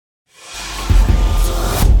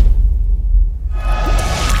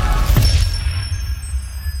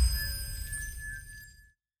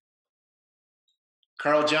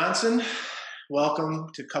Carl Johnson, welcome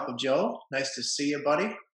to Cup of Joe. Nice to see you,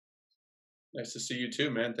 buddy. Nice to see you too,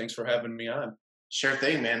 man. Thanks for having me on. Sure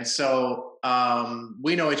thing, man. So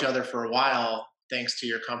we know each other for a while, thanks to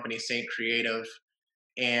your company, Saint Creative,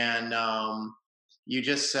 and you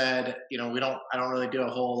just said, I don't really do a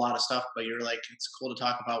whole lot of stuff, but you're like, it's cool to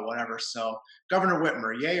talk about whatever. So, Governor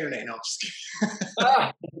Whitmer, yay or nay? No, I'm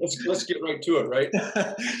just Let's get right to it, right?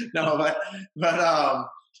 kidding. No,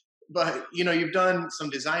 but you've done some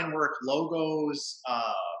design work, logos,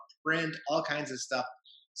 print, all kinds of stuff.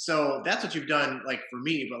 So that's what you've done, like for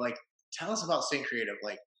me. But like, tell us about Sync Creative.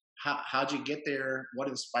 Like, how'd you get there? What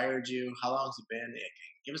inspired you? How long has it been?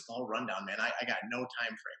 Give us the whole rundown, man. I got no time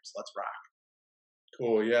frames. Let's rock.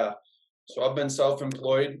 Cool, yeah. So I've been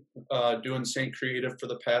self-employed, doing Saint Creative for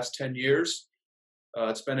the past 10 years.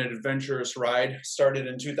 It's been an adventurous ride. Started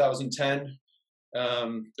in 2010.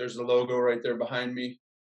 There's the logo right there behind me,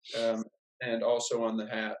 and also on the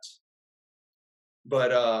hat.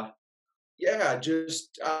 But yeah,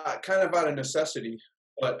 just kind of out of necessity.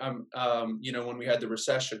 But when we had the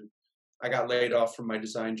recession, I got laid off from my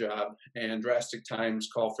design job, and drastic times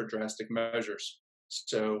call for drastic measures.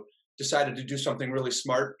 So decided to do something really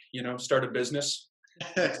smart, start a business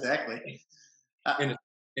Exactly. Uh,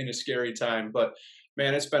 in a scary time. But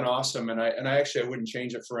man, it's been awesome, and I wouldn't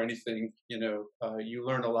change it for anything. You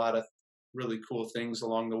learn a lot of really cool things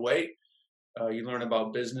along the way. You learn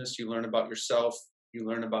about business, you learn about yourself, you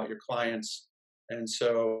learn about your clients, and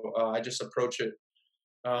so I just approach it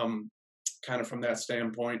kind of from that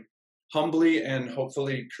standpoint, humbly and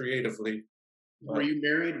hopefully creatively. were you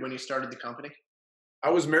married when you started the company? I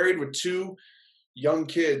was married with two young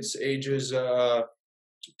kids, ages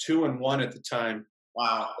 2 and 1 at the time.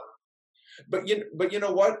 Wow. But you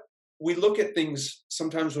know what? We look at things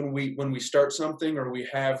sometimes when we start something, or we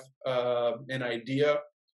have an idea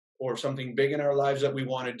or something big in our lives that we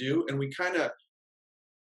want to do, and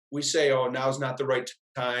we say, "Oh, now's not the right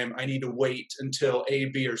time. I need to wait until A,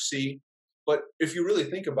 B, or C." But if you really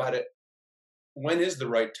think about it, when is the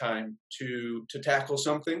right time to tackle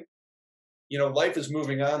something? Life is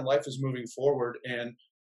moving on, life is moving forward, and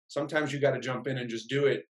sometimes you got to jump in and just do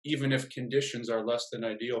it, even if conditions are less than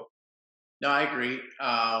ideal. No, I agree.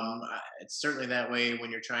 It's certainly that way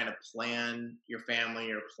when you're trying to plan your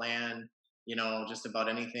family or plan, just about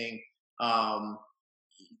anything. Um,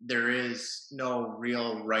 there is no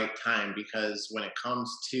real right time because when it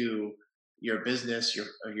comes to your business,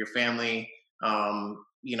 your family,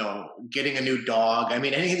 getting a new dog. I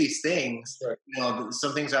mean, any of these things. Right.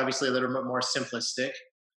 Some things are obviously a little bit more simplistic,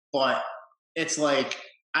 but it's like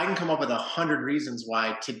I can come up with 100 reasons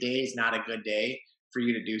why today's not a good day for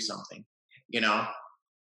you to do something. You know,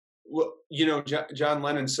 Well, John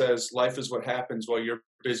Lennon says, "Life is what happens while you're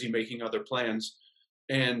busy making other plans."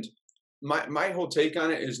 And my whole take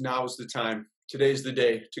on it is now is the time. Today's the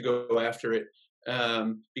day to go after it.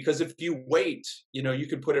 Because if you wait, you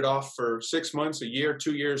could put it off for 6 months, a year,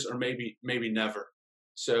 2 years, or maybe never.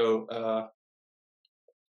 So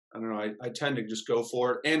I don't know. I tend to just go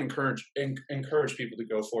for it and encourage people to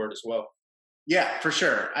go for it as well. yeah, for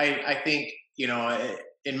sure. I think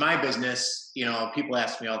in my business, people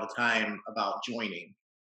ask me all the time about joining,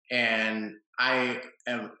 and I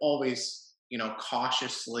am always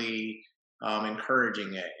cautiously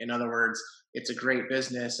encouraging it. In other words, it's a great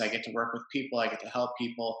business. I get to work with people. I get to help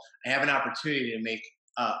people. I have an opportunity to make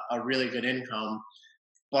a really good income,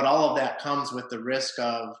 but all of that comes with the risk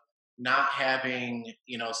of not having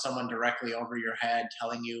someone directly over your head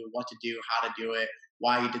telling you what to do, how to do it,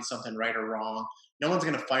 why you did something right or wrong. No one's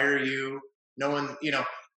going to fire you. No one,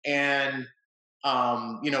 and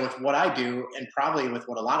with what I do, and probably with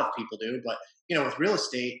what a lot of people do, but with real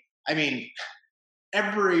estate, I mean,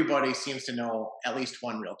 everybody seems to know at least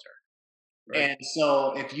one realtor. Right. And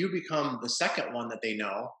so if you become the second one that they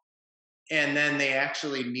know, and then they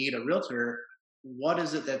actually need a realtor, what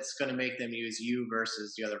is it that's going to make them use you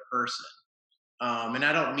versus the other person? And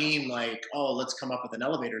I don't mean like, oh, let's come up with an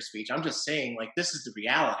elevator speech. I'm just saying, like, this is the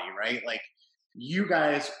reality, right? Like, you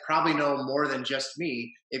guys probably know more than just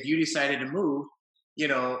me. If you decided to move, you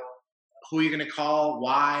know, who are you going to call?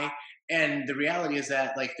 Why? And the reality is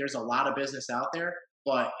that, like, there's a lot of business out there,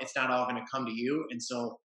 but it's not all going to come to you. And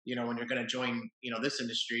so, when you're going to join, this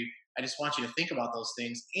industry, I just want you to think about those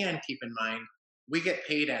things and keep in mind we get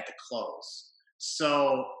paid at the close.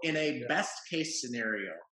 So, in a Yeah. best case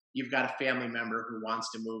scenario, you've got a family member who wants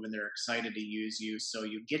to move and they're excited to use you. So,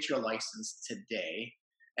 you get your license today.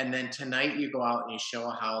 And then tonight, you go out and you show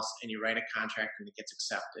a house and you write a contract and it gets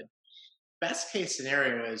accepted. Best case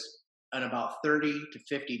scenario is in about 30 to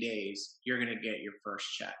 50 days, you're going to get your first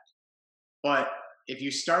check. But if you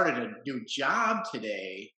started a new job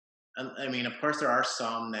today, I mean, of course, there are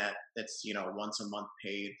some that's once a month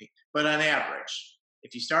paid, but on average,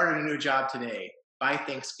 if you started a new job today, by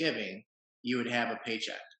Thanksgiving, you would have a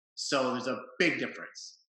paycheck. So there's a big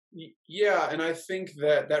difference. Yeah, and I think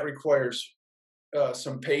that that requires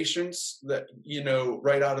some patience, that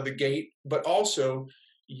right out of the gate. But also,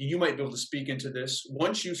 you might be able to speak into this.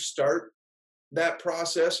 Once you start that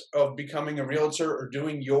process of becoming a realtor or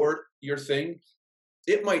doing your thing,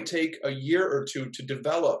 it might take a year or two to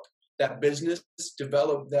develop that business,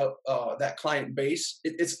 develop that client base.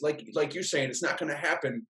 It's like you're saying, it's not going to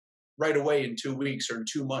happen right away in 2 weeks or in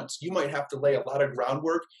 2 months. You might have to lay a lot of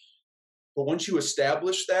groundwork. But once you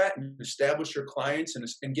establish that and establish your clients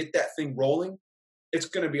and get that thing rolling, it's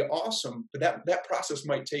going to be awesome. But that process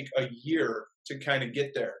might take a year to kind of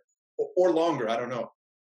get there, or longer. I don't know.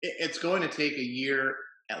 It's going to take a year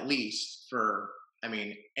at least for, I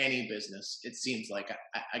mean, any business. It seems like,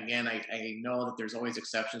 again, I know that there's always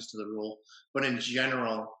exceptions to the rule, but in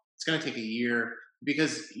general, it's going to take a year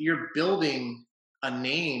because you're building a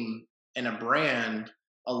name and a brand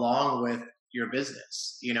along with your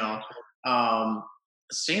business. Um,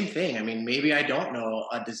 Same thing. I mean, maybe I don't know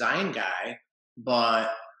a design guy,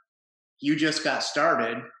 but you just got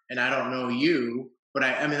started and I don't know you, but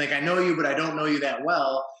I mean, like I know you, but I don't know you that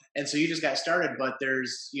well. And so you just got started, but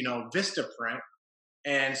there's, Vistaprint.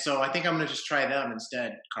 And so I think I'm going to just try them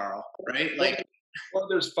instead, Carl. Right? Well, Like, well,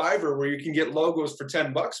 there's Fiverr where you can get logos for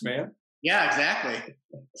 $10, man. yeah, exactly.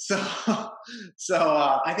 So,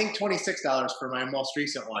 I think $26 for my most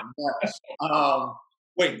recent one. But,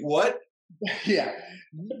 Wait, what? yeah,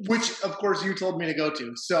 which of course you told me to go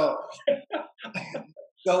to. So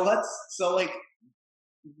like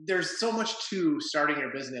there's so much to starting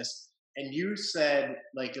your business, and you said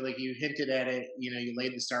like you hinted at it, you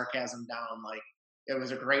laid the sarcasm down, like it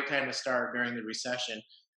was a great time to start during the recession.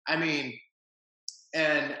 I mean,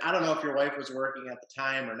 and I don't know if your wife was working at the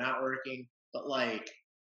time or not working, but like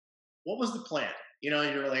what was the plan? You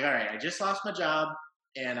were like, all right, I just lost my job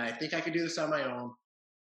and I think I could do this on my own.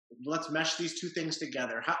 Let's mesh these two things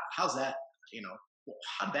together. How's that? You know,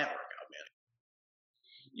 how'd that work out, man?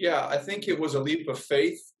 Yeah, I think it was a leap of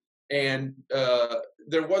faith, and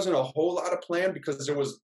there wasn't a whole lot of plan because there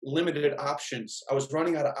was limited options. I was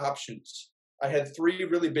running out of options. I had 3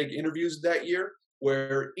 really big interviews that year,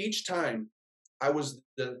 where each time I was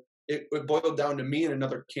it boiled down to me and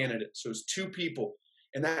another candidate. So it was 2 people,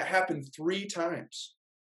 and that happened 3 times.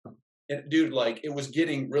 And dude, like it was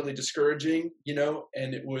getting really discouraging,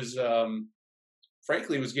 and it was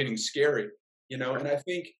frankly, it was getting scary, and I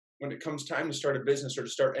think when it comes time to start a business or to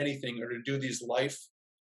start anything or to do these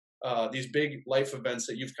big life events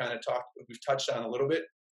that we've touched on a little bit,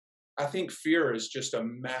 I think fear is just a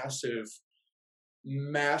massive,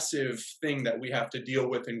 massive thing that we have to deal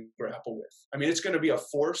with and grapple with. I mean, it's going to be a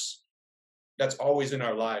force that's always in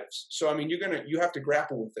our lives. So, I mean, you have to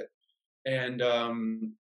grapple with it. And,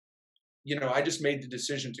 I just made the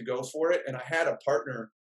decision to go for it. And I had a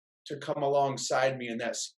partner to come alongside me in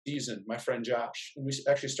that season, my friend Josh. And we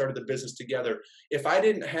actually started the business together. If I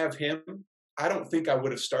didn't have him, I don't think I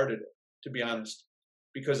would have started it, to be honest,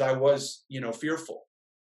 because I was, fearful.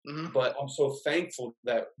 Mm-hmm. But I'm so thankful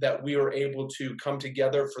that we were able to come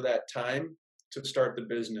together for that time to start the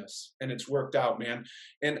business. And it's worked out, man.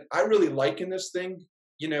 And I really liken this thing,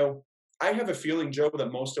 I have a feeling, Joe,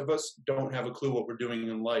 that most of us don't have a clue what we're doing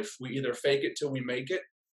in life. We either fake it till we make it,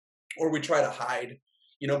 or we try to hide,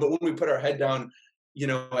 but when we put our head down,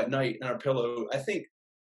 at night in our pillow, I think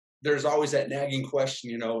there's always that nagging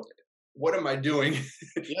question, what am I doing?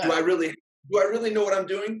 Yeah. Do I really know what I'm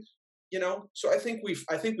doing? So I think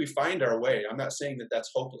we find our way. I'm not saying that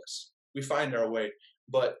that's hopeless. We find our way.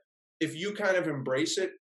 But if you kind of embrace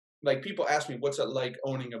it, like people ask me, what's it like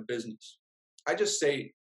owning a business? I just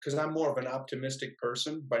say, because I'm more of an optimistic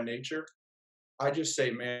person by nature, I just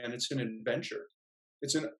say, man, it's an adventure.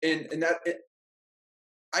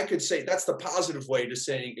 I could say that's the positive way to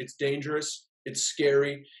saying it's dangerous, it's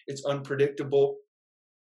scary, it's unpredictable.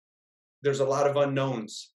 There's a lot of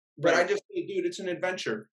unknowns. But right. I just say, dude, it's an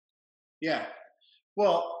adventure. Yeah.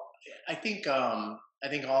 Well, I think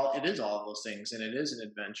it is all of those things, and it is an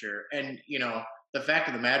adventure. And the fact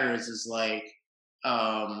of the matter is like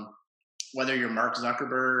whether you're Mark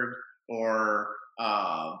Zuckerberg or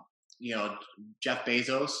Jeff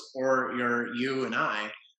Bezos or you and I,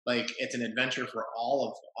 like it's an adventure for all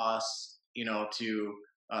of us, to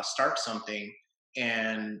start something,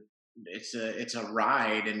 and it's a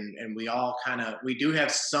ride, and we all we do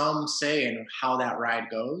have some say in how that ride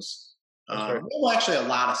goes. Well, actually, a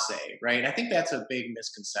lot of say, right? I think that's a big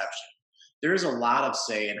misconception. there's a lot of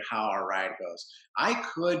say in how our ride goes. I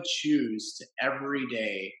could choose to every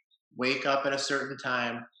day wake up at a certain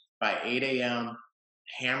time by 8 a.m.,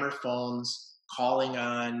 hammer phones, calling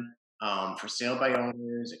on for sale by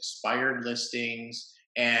owners, expired listings,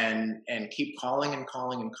 and keep calling and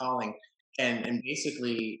calling and calling. And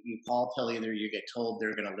basically, you call till either you get told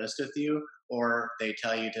they're going to list with you, or they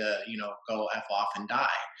tell you to, go F off and die.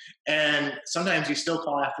 And sometimes you still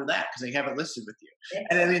call after that because they haven't listed with you.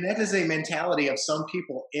 And I mean, that is a mentality of some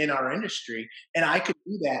people in our industry. And I could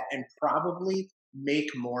do that and probably make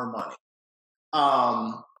more money.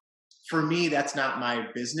 Um, for me, that's not my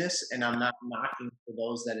business, and I'm not knocking for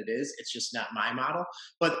those that it is. It's just not my model.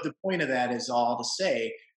 But the point of that is all to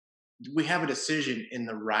say we have a decision in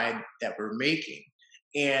the ride that we're making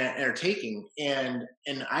and are taking, and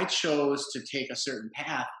I chose to take a certain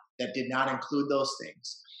path that did not include those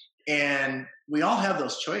things. And we all have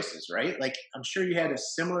those choices, right? Like, I'm sure you had a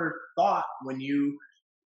similar thought when you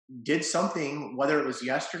did something, whether it was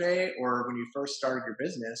yesterday or when you first started your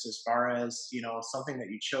business, as far as, something that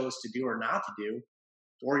you chose to do or not to do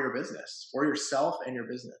for your business, for yourself and your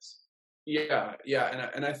business. Yeah,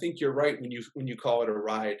 and I think you're right when you call it a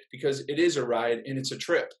ride, because it is a ride and it's a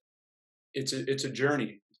trip. It's a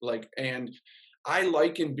journey. And I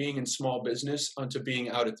liken being in small business unto being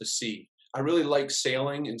out at the sea. I really like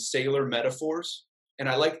sailing and sailor metaphors, and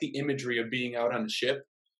I like the imagery of being out on a ship.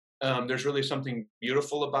 There's really something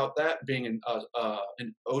beautiful about that, being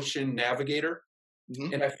an ocean navigator.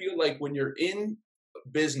 Mm-hmm. And I feel like when you're in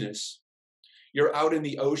business, you're out in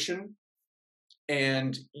the ocean,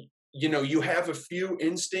 and you have a few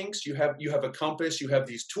instincts, you have a compass, you have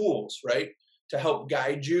these tools, right, to help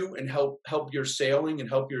guide you and help your sailing and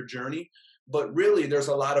help your journey. But really, there's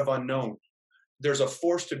a lot of unknown. There's a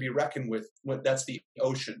force to be reckoned with. That's the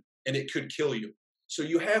ocean, and it could kill you. So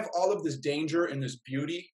you have all of this danger and this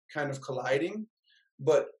beauty kind of colliding.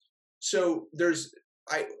 But so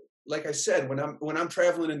like I said, when I'm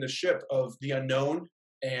traveling in the ship of the unknown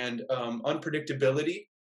and unpredictability,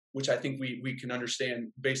 which I think we can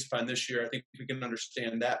understand based upon this year, I think we can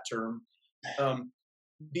understand that term.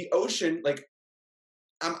 The ocean, like,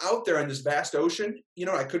 I'm out there in this vast ocean,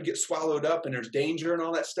 I could get swallowed up and there's danger and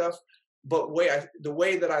all that stuff. But the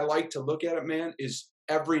way that I like to look at it, man, is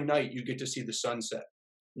every night you get to see the sunset.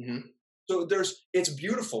 Mm-hmm. So it's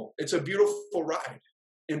beautiful. It's a beautiful ride.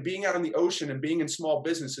 And being out on the ocean and being in small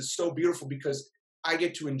business is so beautiful because I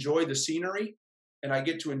get to enjoy the scenery and I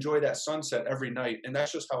get to enjoy that sunset every night. And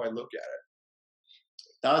that's just how I look at it.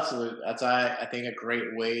 That's I think a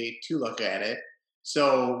great way to look at it.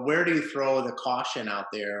 So where do you throw the caution out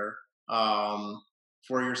there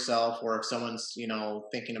for yourself, or if someone's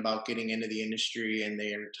thinking about getting into the industry and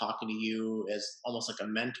they're talking to you as almost like a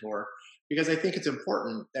mentor? Because I think it's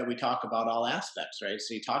important that we talk about all aspects, right?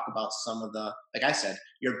 So you talk about some of the, like I said,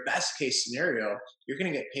 your best case scenario, you're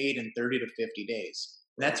going to get paid in 30 to 50 days.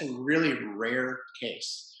 That's a really rare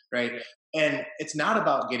case, right? And it's not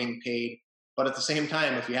about getting paid, but at the same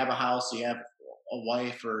time, if you have a house, you have a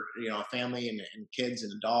wife or a family and kids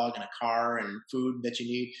and a dog and a car and food that you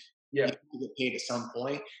need, yeah, you get paid at some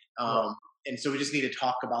point. And so we just need to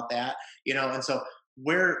talk about that, and so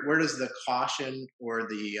where does the caution or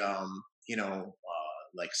the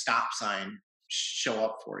like stop sign show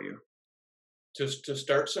up for you to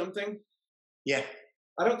start something? Yeah,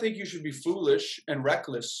 I don't think you should be foolish and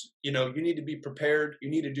reckless. You need to be prepared. You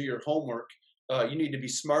need to do your homework. You need to be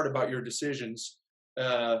smart about your decisions.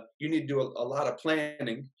 You need to do a lot of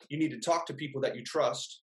planning. You need to talk to people that you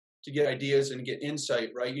trust to get ideas and get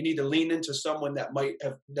insight, right? You need to lean into someone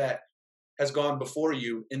that has gone before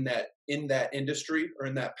you in that industry or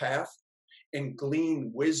in that path, and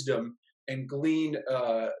glean wisdom and glean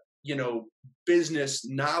business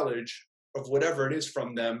knowledge of whatever it is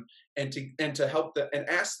from them, and to help them and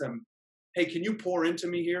ask them, hey, can you pour into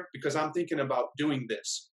me here, because I'm thinking about doing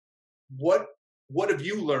this. What have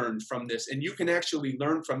you learned from this? And you can actually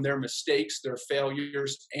learn from their mistakes, their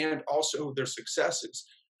failures, and also their successes,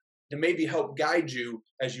 to maybe help guide you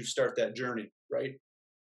as you start that journey, right?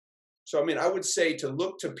 So, I mean, I would say to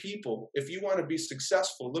look to people. If you want to be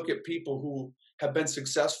successful, look at people who have been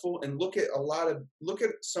successful, and look at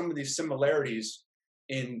some of these similarities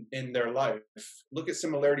in their life. Look at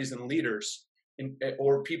similarities in leaders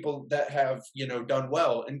or people that have, done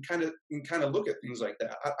well, and kind of look at things like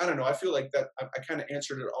that. I don't know. I feel like that I kind of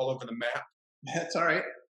answered it all over the map. That's all right.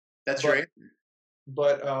 That's right.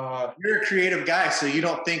 But you're a creative guy, so you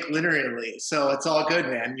don't think linearly. So it's all good,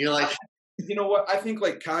 man. You're like, you know what? I think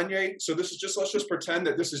like Kanye. So let's just pretend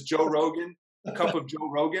that this is Joe Rogan, a cup of Joe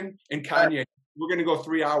Rogan and Kanye. We're going to go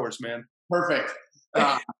 3 hours, man. Perfect.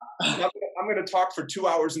 Uh, I'm going to talk for 2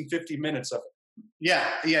 hours and 50 minutes of it.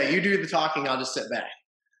 yeah, you do the talking. I'll just sit back.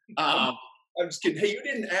 I'm, Um, I'm just kidding. Hey, you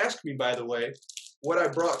didn't ask me, by the way, what I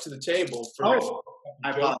brought to the table for this. oh,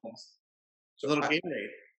 I apologize. A So little Gatorade.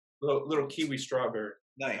 little kiwi strawberry.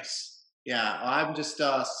 Nice. Yeah, well, I'm just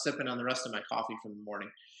sipping on the rest of my coffee from the morning.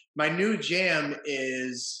 My new jam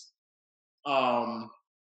is um,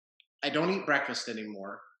 I don't eat breakfast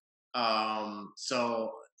anymore.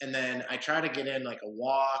 So and then I try to get in like a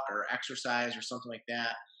walk or exercise or something like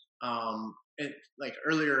that. Like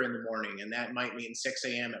earlier in the morning, and that might mean 6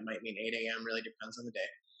 a.m. It might mean 8 a.m. Really depends on the day.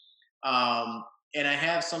 And I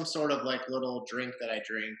have some sort of like little drink that I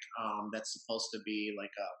drink that's supposed to be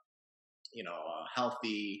like a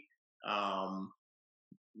healthy um,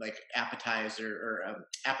 like appetizer or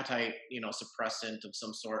appetite suppressant of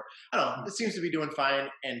some sort. I don't know. It seems to be doing fine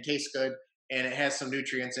and tastes good, and it has some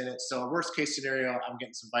nutrients in it. So worst case scenario, I'm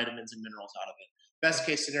getting some vitamins and minerals out of it. Best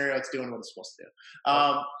case scenario, it's doing what it's supposed to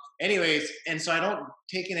do. Anyways, and so I don't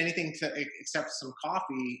take in anything except some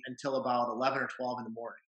coffee until about 11 or 12 in the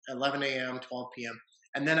morning, 11 a.m., 12 p.m.,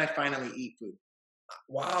 and then I finally eat food.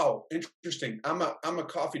 Wow, interesting. I'm a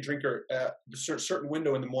coffee drinker at a certain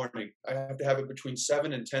window in the morning. I have to have it between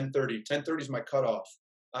 7 and 10:30. 10:30 is my cutoff.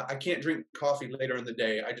 I can't drink coffee later in the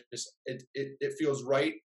day. I just it feels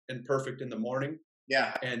right and perfect in the morning.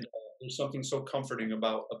 Yeah. And there's something so comforting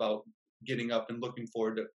about getting up and looking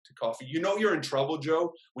forward to coffee. You know you're in trouble,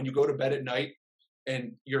 Joe, when you go to bed at night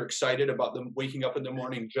and you're excited about them waking up in the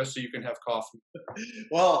morning just so you can have coffee.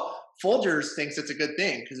 Well, Folgers thinks it's a good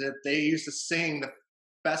thing because they used to sing the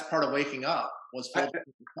best part of waking up was Folgers.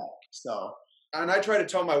 So, and I try to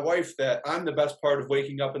tell my wife that I'm the best part of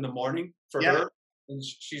waking up in the morning for yeah, her, and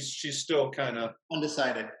she's still kind of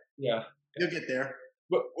undecided. yeah. You'll get there.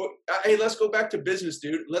 But hey, let's go back to business,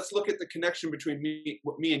 dude. Let's look at the connection between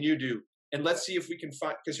what me and you do, and let's see if we can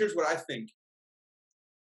find. Because here's what I think: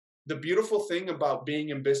 the beautiful thing about being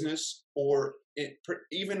in business, or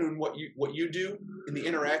even in what you do, in the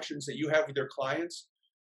interactions that you have with your clients,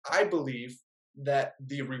 I believe that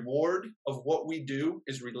the reward of what we do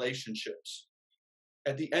is relationships.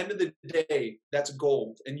 At the end of the day, that's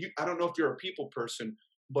gold. And I don't know if you're a people person,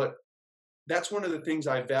 but that's one of the things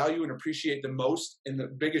I value and appreciate the most, and the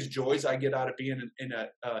biggest joys I get out of being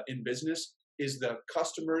in business is the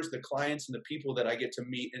customers, the clients, and the people that I get to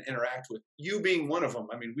meet and interact with. You being one of them.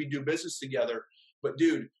 I mean, we do business together, but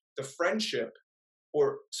dude, the friendship,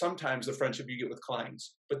 or sometimes the friendship you get with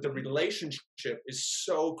clients, but the relationship is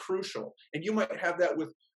so crucial. And you might have that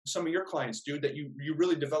with some of your clients, dude, that you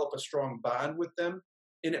really develop a strong bond with them,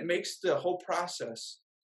 and it makes the whole process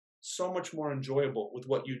so much more enjoyable with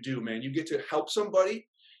what you do, man. You get to help somebody,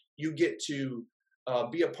 you get to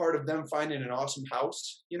be a part of them finding an awesome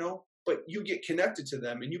house, but you get connected to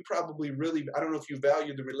them, and you probably really, I don't know if you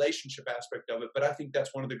value the relationship aspect of it, but I think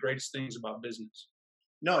that's one of the greatest things about business.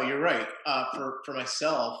 No, you're right. For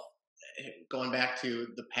myself, going back to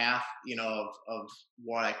the path, of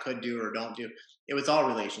what I could do or don't do, it was all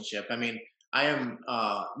relationship. I mean, I am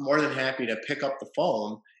more than happy to pick up the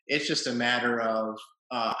phone. It's just a matter of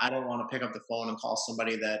I don't want to pick up the phone and call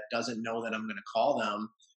somebody that doesn't know that I'm going to call them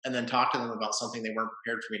and then talk to them about something they weren't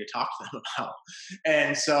prepared for me to talk to them about.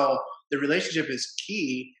 And so the relationship is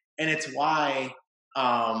key, and it's why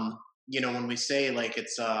when we say like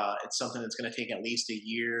it's something that's going to take at least a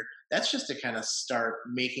year, that's just to kind of start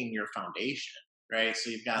making your foundation, right? So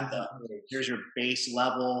you've got here's your base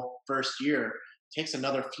level first year. Takes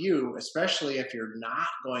another few, especially if you're not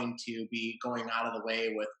going to be going out of the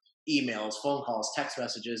way with emails, phone calls, text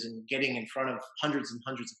messages, and getting in front of hundreds and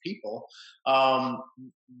hundreds of people.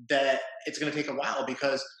 That it's going to take a while,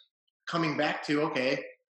 because coming back to, okay,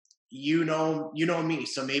 you know me,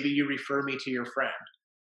 so maybe you refer me to your friend,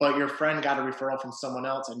 but your friend got a referral from someone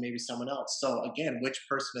else and maybe someone else. So again, which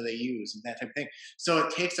person do they use and that type of thing. So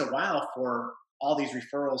it takes a while for all these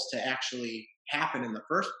referrals to actually happen in the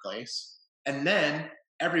first place. And then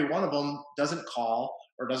every one of them doesn't call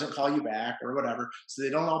or doesn't call you back or whatever. So they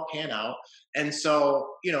don't all pan out. And so,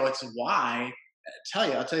 it's why,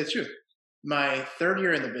 I'll tell you the truth. My third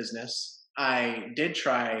year in the business, I did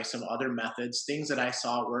try some other methods, things that I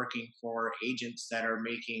saw working for agents that are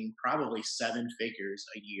making probably 7 figures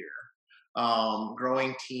a year,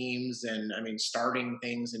 growing teams, and starting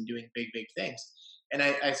things and doing big, big things. And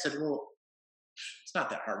I said, well, it's not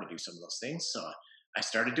that hard to do some of those things. So I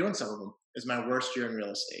started doing some of them. It was my worst year in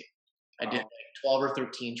real estate. I did like 12 or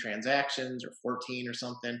 13 transactions or 14 or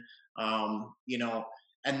something,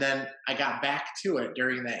 and then I got back to it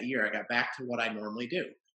during that year. I got back to what I normally do.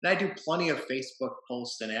 And I do plenty of Facebook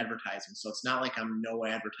posts and advertising. So it's not like I'm no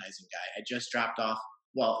advertising guy. I just dropped off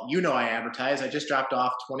Well, I advertise. I just dropped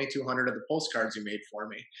off 2,200 of the postcards you made for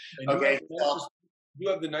me. And Okay, so you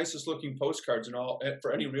have the nicest looking postcards in all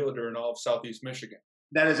for any realtor in all of Southeast Michigan.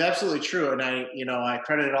 that is absolutely true, and I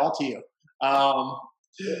credit it all to you. Um,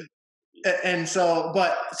 and so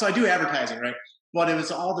I do advertising, right? But it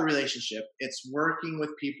was all the relationship. It's working with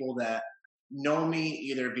people that know me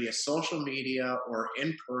either via social media or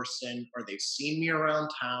in person, or they've seen me around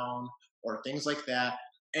town or things like that.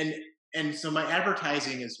 And so my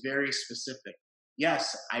advertising is very specific.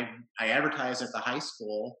 Yes, I advertise at the high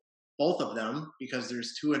school, both of them, because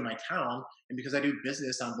there's two in my town, and because I do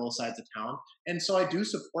business on both sides of town, and so I do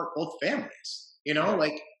support both families. Right.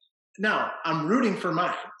 Like now, I'm rooting for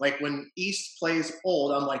mine. Like when East plays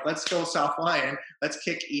Old, I'm like, let's go South Lion, let's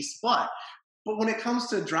kick East butt. But when it comes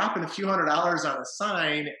to dropping a few $100s on a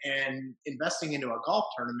sign and investing into a golf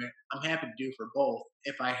tournament, I'm happy to do for both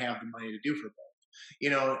if I have the money to do for both.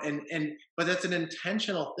 And but that's an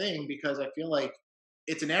intentional thing because I feel like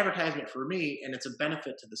it's an advertisement for me and it's a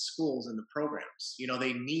benefit to the schools and the programs.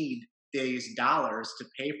 They need these dollars to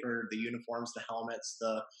pay for the uniforms, the helmets,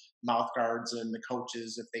 the mouth guards, and the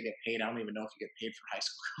coaches if they get paid. I don't even know if you get paid for high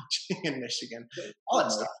school coaching in Michigan, all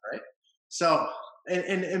that stuff, right? So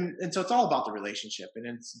and so it's all about the relationship, and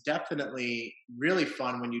it's definitely really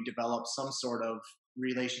fun when you develop some sort of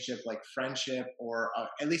relationship like friendship or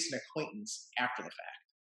at least an acquaintance after the fact.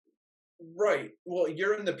 Right. Well,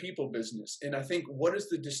 you're in the people business. And I think what is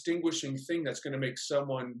the distinguishing thing that's going to make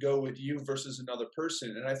someone go with you versus another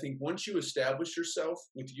person? And I think once you establish yourself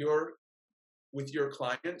with your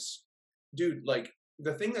clients, dude, like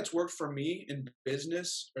the thing that's worked for me in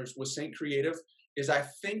business or with Saint Creative is I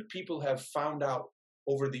think people have found out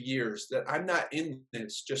over the years that I'm not in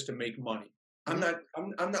this just to make money. I'm not,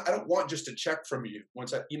 I don't want just a check from you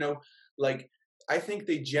once like I think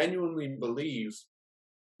they genuinely believe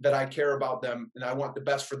that I care about them and I want the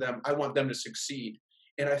best for them. I want them to succeed.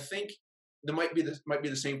 And I think there might be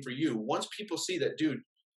the same for you. Once people see that, dude,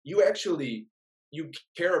 you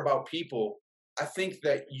care about people, I think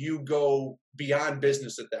that you go beyond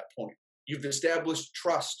business at that point. You've established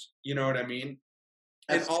trust, you know what I mean?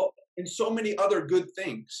 And so many other good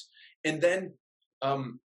things. And then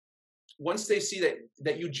once they see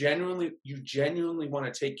that you genuinely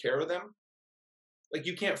want to take care of them, like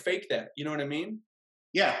you can't fake that. You know what I mean?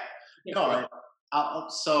 Yeah. No.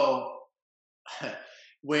 So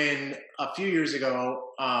when a few years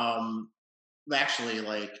ago, actually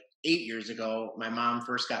like 8 years ago, my mom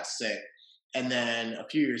first got sick. And then a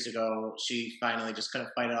few years ago, she finally just couldn't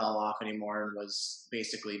fight it all off anymore and was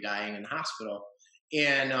basically dying in the hospital.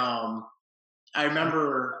 And I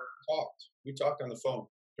remember we talked on the phone.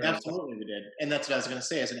 Absolutely, we did, and that's what I was going to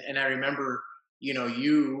say. And I remember, you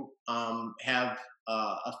have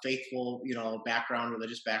a faithful, background,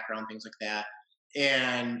 religious background, things like that,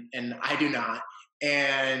 and I do not.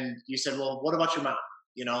 And you said, well, what about your mom?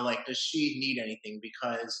 Like, does she need anything?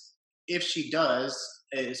 Because if she does,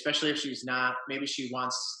 especially if she's not, maybe she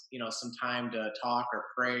wants, some time to talk or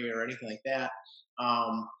pray or anything like that.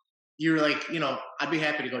 You're like, I'd be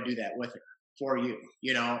happy to go do that with her for you,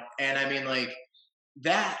 and I mean, like,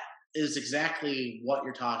 that is exactly what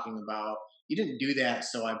you're talking about. You didn't do that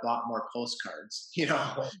so I bought more postcards. You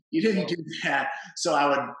didn't do that so I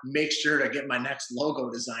would make sure to get my next logo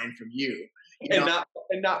design from you. And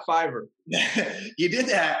not Fiverr. You did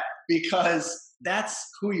that because that's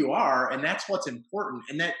who you are and that's what's important.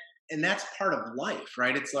 And that's part of life,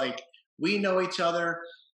 right? It's like we know each other.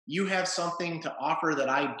 You have something to offer that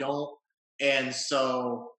I don't. And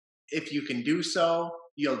so if you can do so,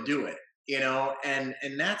 you'll do it. And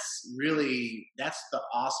that's the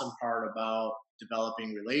awesome part about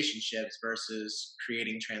developing relationships versus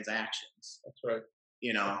creating transactions. That's right.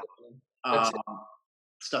 Um,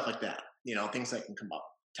 stuff like that, things that can come up,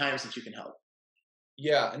 times that you can help.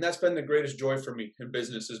 Yeah. And that's been the greatest joy for me in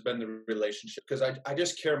business has been the relationship because I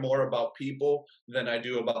just care more about people than I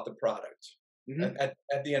do about the product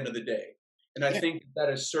at the end of the day. And I think that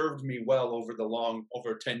has served me well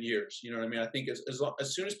over 10 years. You know what I mean? I think as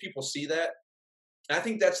soon as people see that, I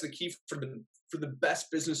think that's the key for the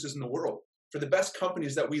best businesses in the world, for the best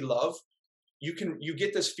companies that we love. You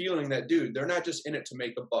get this feeling that, dude, they're not just in it to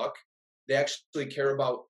make a buck. They actually care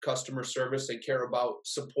about customer service. They care about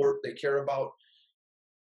support. They care about,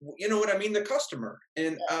 you know what I mean? The customer.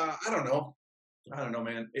 And I don't know,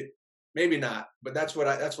 man. Maybe not, but that's what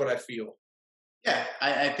I feel. Yeah,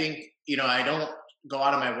 I think, I don't go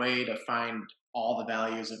out of my way to find all the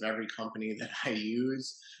values of every company that I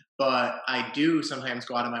use, but I do sometimes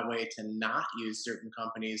go out of my way to not use certain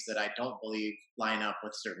companies that I don't believe line up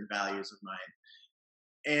with certain values of mine.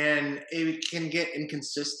 And it can get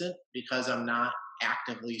inconsistent because I'm not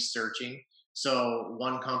actively searching. So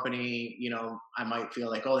one company, I might feel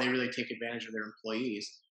like, oh, they really take advantage of their employees.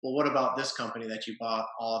 Well, what about this company that you bought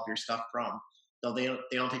all of your stuff from? Though they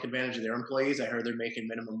don't take advantage of their employees. I heard they're making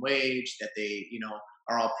minimum wage, that they,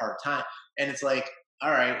 are all part time. And it's like, all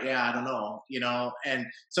right, yeah, I don't know, and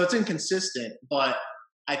so it's inconsistent. But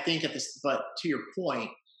I think but to your point,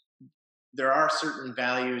 there are certain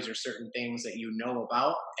values or certain things that you know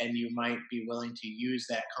about, and you might be willing to use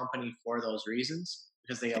that company for those reasons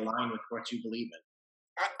because they align with what you believe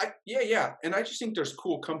in. Yeah. And I just think there's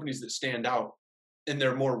cool companies that stand out and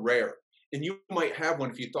they're more rare. And you might have one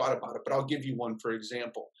if you thought about it, but I'll give you one for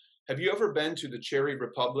example. Have you ever been to the Cherry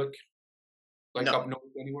Republic, like No, up north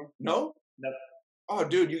anywhere? No? no, Oh,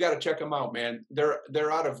 dude, you got to check them out, man.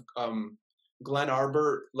 They're out of Glen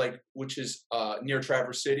Arbor, like which is near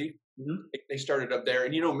Traverse City. hmm, They started up there,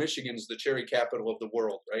 and Michigan's the cherry capital of the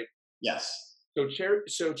world, right? yes,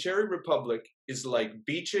 So Cherry Republic is like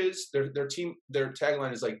beaches. Their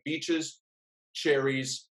tagline is like beaches,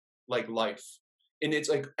 cherries, like life, and it's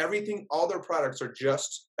like everything. All their products are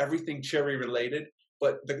just everything cherry related,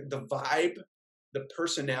 but the vibe, the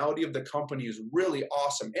personality of the company is really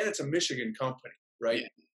awesome, and it's a Michigan company, right? yeah,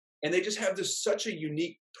 And they just have this such a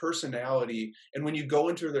unique personality. And when you go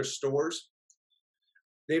into their stores,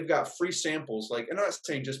 they've got free samples. Like, I'm not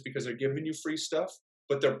saying just because they're giving you free stuff,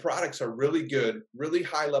 but their products are really good, really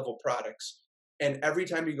high level products. And every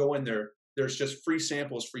time you go in there, there's just free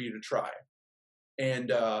samples for you to try. And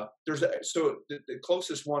the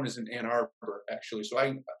closest one is in Ann Arbor, actually. So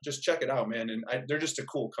I just check it out, man. And they're just a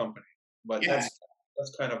cool company. But yeah.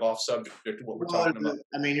 that's kind of off subject to what we're Well, talking about,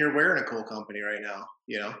 I mean, you're wearing a cool company right now.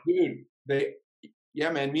 dude. Yeah,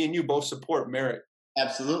 man. Me and you both support Merit.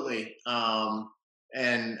 Absolutely.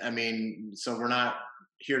 And I mean, so we're not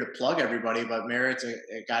here to plug everybody, but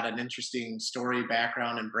it got an interesting story,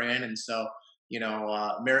 background, and brand. And so,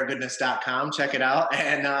 meritgoodness.com, check it out.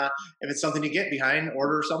 And if it's something you get behind,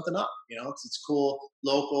 order something up. It's cool,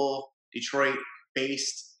 local, Detroit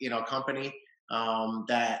based, company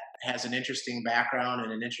that has an interesting background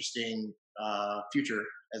and an interesting future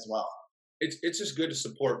as well. It's just good to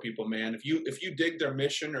support people, man. If you dig their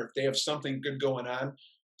mission or if they have something good going on,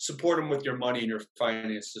 support them with your money and your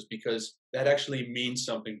finances because that actually means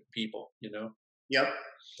something to people. Yep, Yeah.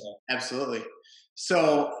 absolutely.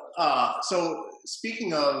 So, so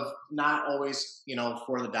speaking of not always,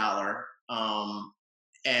 for the dollar,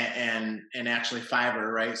 and actually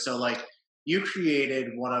fiber, right? So, like, you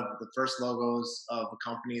created one of the first logos of a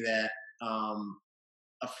company that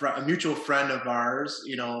a mutual friend of ours,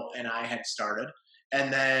 and I had started,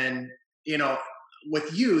 and then, you know,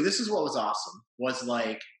 with you, this is what was awesome. Was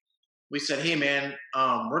like we said, hey man,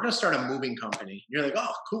 we're gonna start a moving company. You're like,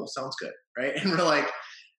 oh, cool, sounds good, right? And we're like,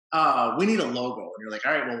 we need a logo. And you're like,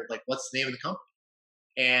 all right, well, like, what's the name of the company?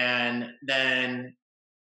 And then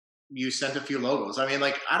you sent a few logos. I mean,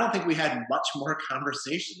 like, I don't think we had much more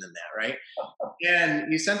conversation than that, right?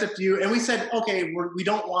 And you sent a few, and we said, okay, we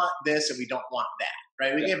don't want this and we don't want that,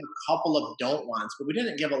 right? We gave a couple of don't wants, but we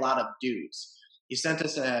didn't give a lot of do's. You sent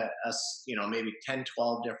us maybe 10,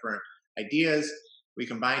 12 different ideas. We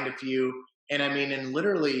combined a few. And I mean, in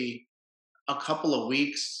literally a couple of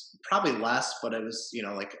weeks, probably less, but it was,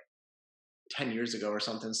 like 10 years ago or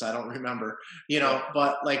something. So I don't remember,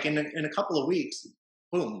 but like in a couple of weeks,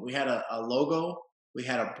 boom, we had a logo, we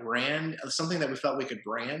had a brand, something that we felt we could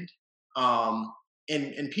brand.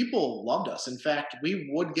 And people loved us. In fact, we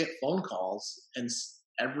would get phone calls, and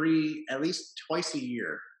at least twice a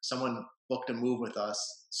year, someone booked a move with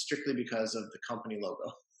us strictly because of the company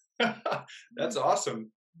logo. That's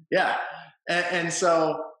awesome. Yeah. And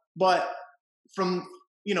so, but from,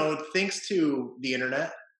 thanks to the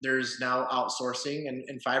internet, there's now outsourcing,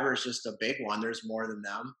 and fiber is just a big one. There's more than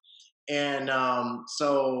them. And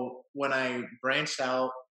so when I branched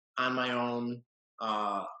out on my own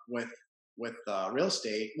with real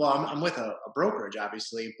estate, well, I'm with a brokerage,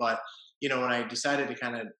 obviously, but when I decided to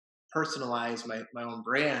kind of personalize my own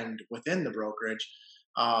brand within the brokerage,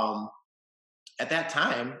 at that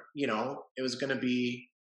time, it was going to be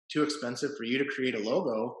too expensive for you to create a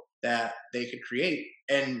logo that they could create,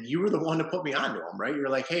 and you were the one to put me onto them, right? You were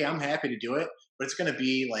like, hey, I'm happy to do it, but it's going to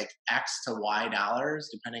be like X to Y dollars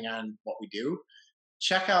depending on what we do.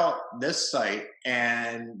 Check out this site.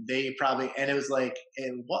 And it was like,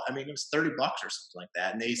 it was $30 or something like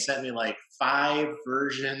that. And they sent me like 5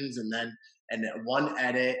 versions and one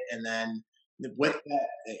edit. And then with that,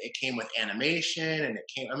 it came with animation,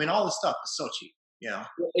 and all this stuff is so cheap,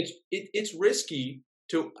 It's risky.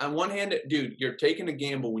 On one hand, dude, you're taking a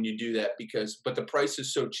gamble when you do that but the price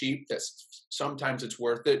is so cheap that sometimes it's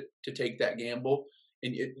worth it to take that gamble.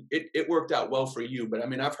 and it worked out well for you. But I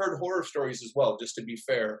mean, I've heard horror stories as well, just to be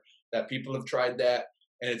fair, that people have tried that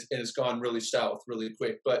and it's gone really south really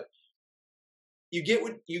quick. But you get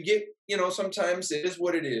what you get, sometimes it is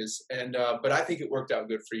what it is. And but I think it worked out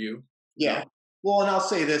good for you. Yeah. Well, and I'll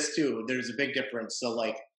say this too. There's a big difference. So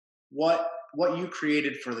like what you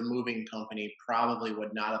created for the moving company probably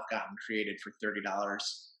would not have gotten created for $30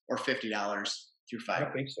 or $50 through I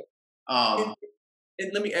Fiverr. think so. Um,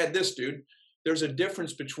 And let me add this, dude. There's a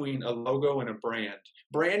difference between a logo and a brand.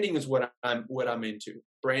 Branding is what I'm into.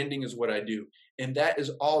 Branding is what I do. And that is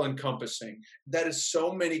all encompassing. That is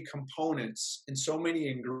so many components and so many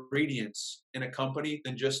ingredients in a company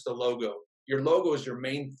than just the logo. Your logo is your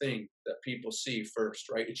main thing that people see first,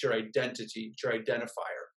 right? It's your identity, it's your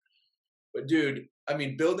identifier. But dude, I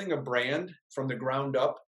mean, building a brand from the ground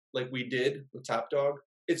up, like we did with Top Dog,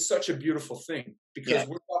 it's such a beautiful thing because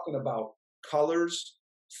we're talking about colors,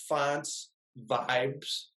 fonts,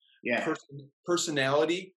 vibes, yeah.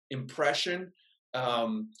 personality, impression,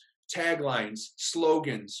 taglines,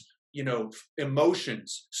 slogans,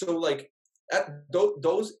 emotions. So like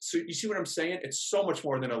those. So you see what I'm saying? It's so much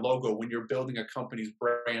more than a logo when you're building a company's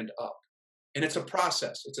brand up, and it's a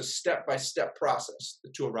process. It's a step-by-step process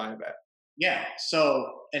to arrive at. Yeah. So,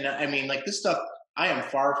 and I mean, like this stuff, I am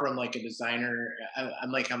far from like a designer.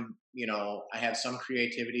 I have some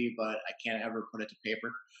creativity, but I can't ever put it to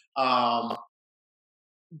paper. Um,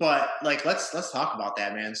 but like, let's talk about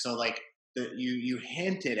that, man. So like you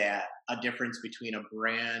hinted at a difference between a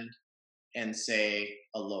brand and say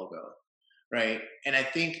a logo, right? And I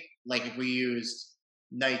think like if we used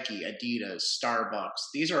Nike, Adidas, Starbucks,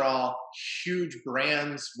 these are all huge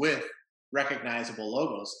brands with recognizable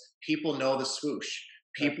logos. People know the swoosh.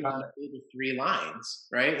 People know the three lines,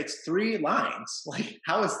 right? It's three lines. Like,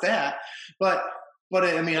 how is that? But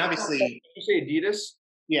I mean, obviously, you say Adidas,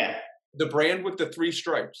 yeah, the brand with the three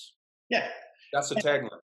stripes. yeah, That's the tagline.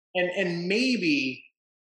 and maybe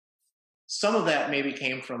some of that maybe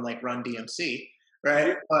came from like Run DMC,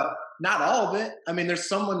 right? But not all of it. I mean, there's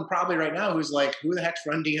someone probably right now who's like, "Who the heck's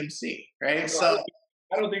Run DMC?" Right? So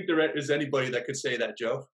I don't think there is anybody that could say that,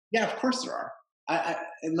 Joe. yeah, of course there are.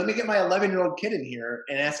 And let me get my 11-year-old kid in here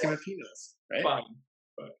and ask him if he knows, right? Fine.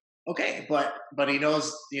 Okay, but he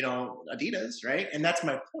knows, Adidas, right? And that's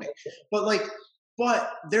my point.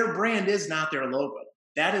 But their brand is not their logo.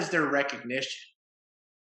 That is their recognition.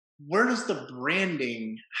 Where does the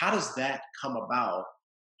branding, how does that come about?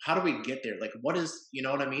 How do we get there? Like, what is, you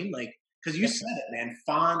know what I mean? Like, because you said it, man,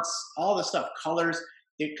 fonts, all the stuff, colors,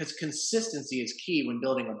 because consistency is key when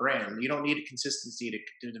building a brand. You don't need a consistency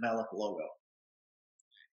to develop a logo.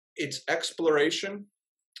 It's exploration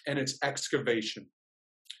and it's excavation.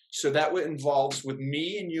 So that involves with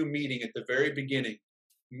me and you meeting at the very beginning,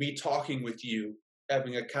 me talking with you,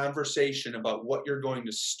 having a conversation about what you're going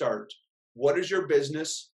to start. What is your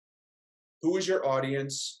business? Who is your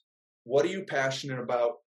audience? What are you passionate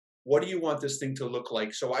about? What do you want this thing to look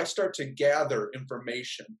like? So I start to gather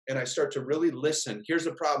information and I start to really listen. Here's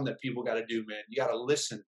the problem that people got to do, man. You got to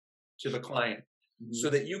listen to the client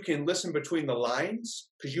so that you can listen between the lines,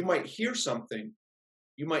 because you might hear something.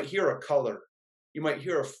 You might hear a color. You might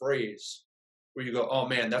hear a phrase where you go, oh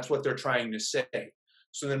man, that's what they're trying to say.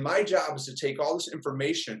 So then my job is to take all this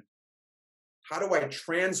information. How do I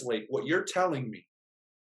translate what you're telling me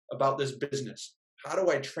about this business? How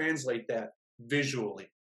do I translate that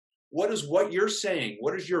visually? What is what you're saying?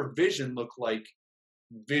 What does your vision look like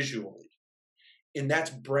visually? And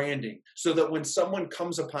that's branding. So that when someone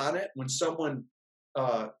comes upon it, when someone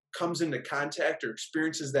comes into contact or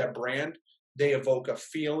experiences that brand, they evoke a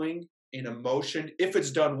feeling, an emotion, if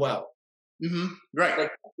it's done well. Mm-hmm. Right.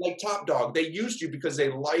 Like Top Dog, they used you because they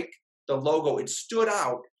like the logo. It stood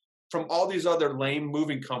out from all these other lame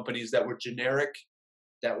moving companies that were generic,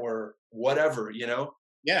 that were whatever,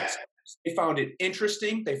 Yes. They found it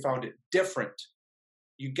interesting. They found it different.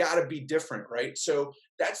 You got to be different, right? So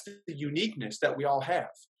that's the uniqueness that we all have.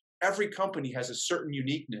 Every company has a certain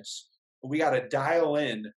uniqueness. We got to dial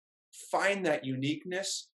in, find that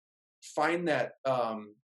uniqueness, find that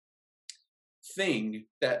thing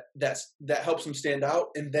that helps them stand out,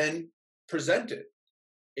 and then present it,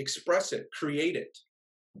 express it, create it.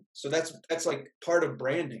 So that's like part of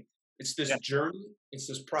branding. It's this journey. It's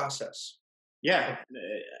this process. Yeah,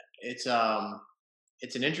 it's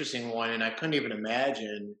an interesting one, and I couldn't even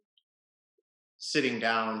imagine sitting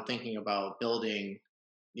down thinking about building,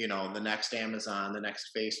 the next Amazon, the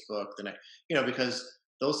next Facebook, the next, because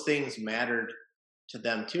those things mattered to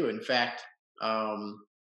them too. In fact,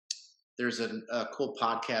 there's a cool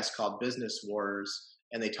podcast called Business Wars,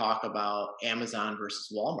 and they talk about Amazon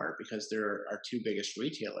versus Walmart because they're our two biggest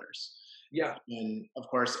retailers. Yeah. And of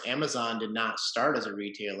course, Amazon did not start as a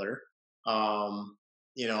retailer.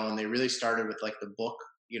 And they really started with like the book,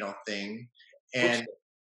 thing. And Bookstore.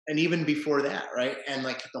 and even before that, right? And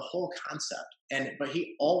like the whole concept. But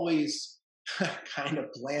he always kind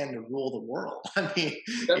of planned to rule the world. I mean,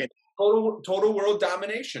 That's you total world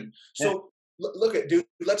domination. know, So look at, dude,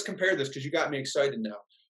 let's compare this because you got me excited now.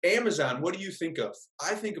 Amazon, what do you think of?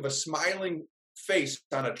 I think of a smiling face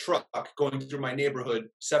on a truck going through my neighborhood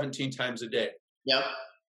 17 times a day. yep.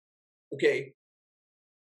 Okay.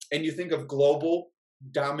 And you think of global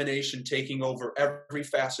domination taking over every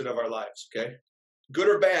facet of our lives. Okay. Good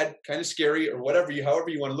or bad, kind of scary or whatever however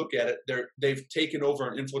you want to look at it, they've taken over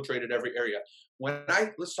and infiltrated every area. We're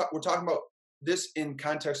talking about this in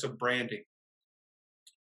context of branding.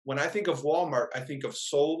 When I think of Walmart, I think of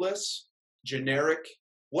soulless, generic.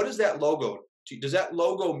 What is that logo to you? Does that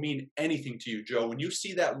logo mean anything to you, Joe? When you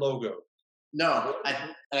see that logo, No, I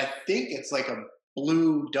think it's like a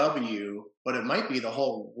blue W, but it might be the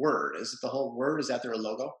whole word. Is it the whole word? Is that their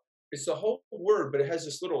logo? it's the whole word, but it has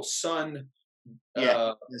this little sun, Yeah.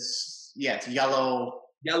 uh, It's yellow.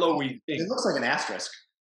 yellowy It thing. looks like an asterisk.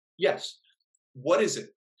 Yes. What is it?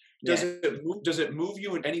 Yeah. Does it move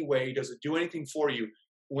you in any way? Does it do anything for you?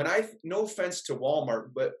 No offense to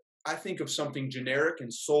Walmart, but I think of something generic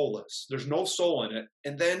and soulless. There's no soul in it.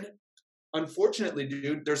 And then, unfortunately,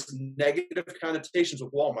 dude, there's negative connotations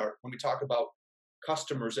with Walmart when we talk about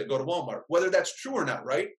customers that go to Walmart, whether that's true or not,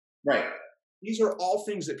 right? Right. These are all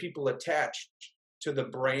things that people attach to the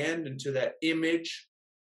brand and to that image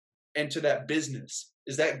and to that business.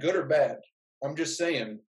 Is that good or bad? I'm just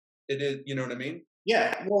saying it is, you know what I mean?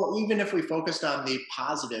 Yeah. Well, even if we focused on the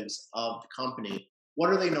positives of the company,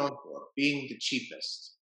 what are they known for? Being the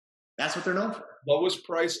cheapest. That's what they're known for. Lowest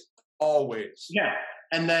price always. Yeah.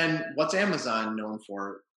 And then what's Amazon known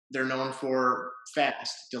for? They're known for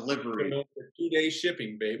fast They're delivery. known for 2 day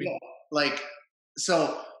shipping, baby. Yeah. Like,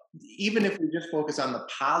 so even if we just focus on the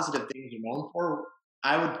positive things you're known for,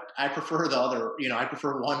 I prefer the other, I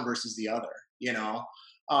prefer one versus the other, you know?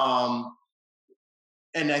 Um,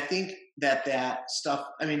 and I think that stuff,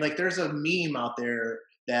 I mean, like there's a meme out there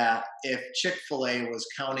that if Chick-fil-A was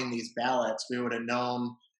counting these ballots, we would have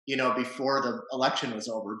known, before the election was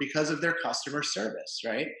over because of their customer service,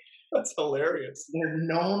 right? That's hilarious. They're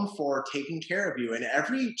known for taking care of you. And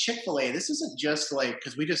every Chick-fil-A, this isn't just like,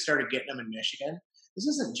 because we just started getting them in Michigan. This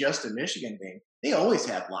isn't just a Michigan thing. They always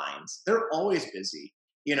have lines. They're always busy,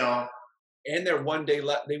 you know? And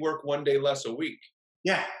they work 1 day less a week.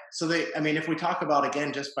 Yeah. So I mean, if we talk about,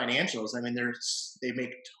 again, just financials, I mean, they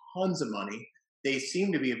make tons of money. They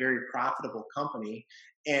seem to be a very profitable company.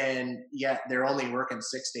 And yet they're only working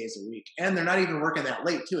 6 days a week. And they're not even working that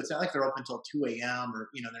late, too. It's not like they're open until 2 a.m. or,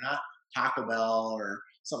 they're not Taco Bell or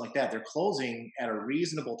something like that. They're closing at a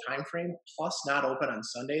reasonable time frame, plus not open on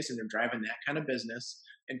Sundays. And they're driving that kind of business.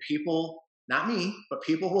 And people, not me, but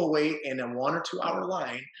people will wait in a 1 or 2 hour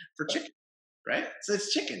line for chicken. Right? So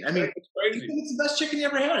it's chicken. I mean, It's crazy. you think it's the best chicken you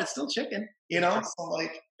ever had. It's still chicken, So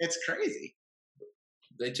like, it's crazy.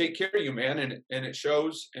 They take care of you, man, and it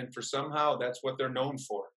shows. And for somehow, that's what they're known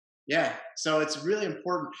for. Yeah. So it's really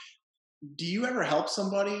important. Do you ever help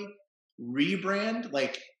somebody rebrand?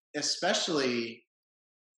 Like, especially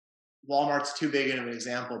Walmart's too big of an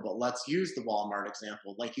example, but let's use the Walmart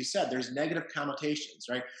example. Like you said, there's negative connotations,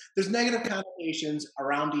 right? There's negative connotations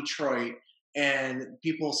around Detroit, and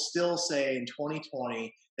people still say in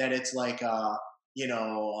 2020 that it's like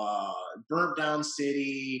burnt down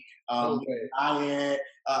city, Okay. diet.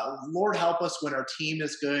 Lord help us when our team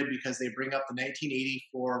is good because they bring up the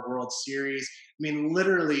 1984 World Series. I mean,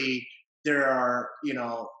 literally, there are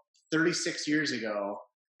 36 years ago,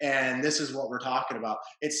 and this is what we're talking about.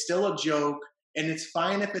 It's still a joke, and it's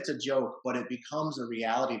fine if it's a joke, but it becomes a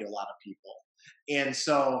reality to a lot of people. And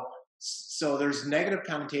so there's negative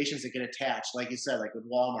connotations that get attached, like you said, like with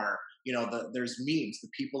Walmart. There's memes, the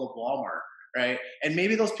people of Walmart, right? And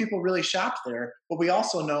maybe those people really shopped there, but we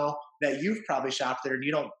also know that you've probably shopped there and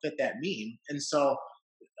you don't fit that meme. And so,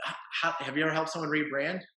 have you ever helped someone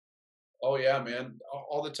rebrand? Oh yeah, man,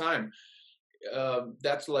 all the time.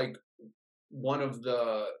 That's like one of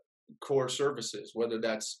the core services, whether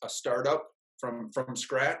that's a startup from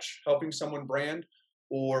scratch, helping someone brand,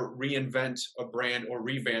 or reinvent a brand or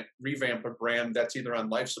revamp a brand that's either on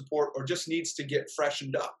life support or just needs to get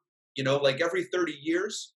freshened up. Like every 30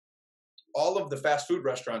 years, all of the fast food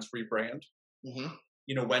restaurants rebrand.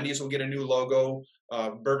 Mm-hmm. Wendy's will get a new logo,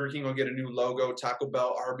 Burger King will get a new logo, Taco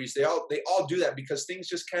Bell, Arby's. They all do that because things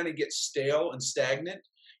just kind of get stale and stagnant.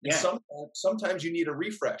 And Yeah. sometimes you need a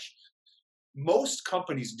refresh. Most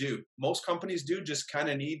companies do just kind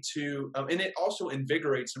of need to, and it also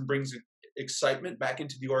invigorates and brings excitement back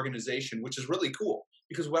into the organization, which is really cool.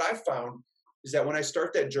 Because what I found is that when I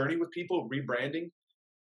start that journey with people rebranding,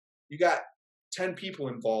 you got 10 people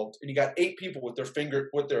involved and you got 8 people with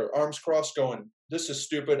their arms crossed going, this is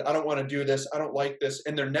stupid. I don't want to do this. I don't like this.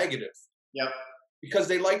 And they're negative. Yep. Because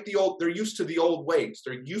they're used to the old ways.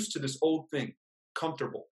 They're used to this old thing,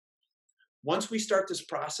 comfortable. Once we start this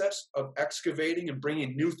process of excavating and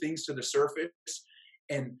bringing new things to the surface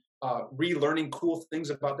and relearning cool things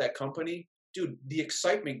about that company, dude, the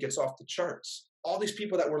excitement gets off the charts. All these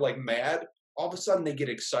people that were like mad, all of a sudden they get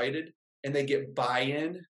excited and they get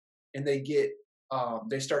buy-in and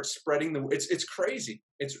they start spreading it's crazy.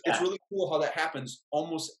 It's really cool how that happens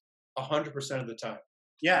almost 100% of the time.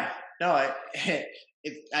 Yeah, no,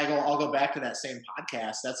 I'll go back to that same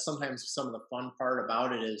podcast. That's sometimes some of the fun part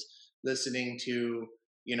about it is listening to,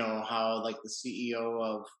 how like the CEO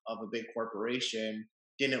of a big corporation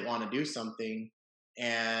didn't want to do something,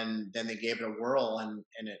 and then they gave it a whirl and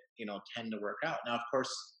it, tend to work out. Now, of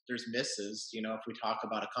course, there's misses. If we talk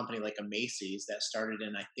about a company like a Macy's that started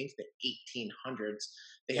in, I think, the 1800s,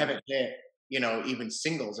 they haven't hit, even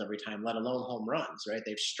singles every time, let alone home runs, right?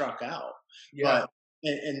 They've struck out. Yeah. But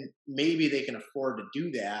and maybe they can afford to do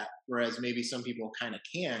that, whereas maybe some people kind of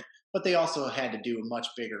can't. But they also had to do a much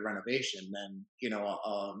bigger renovation than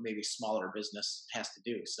a maybe smaller business has to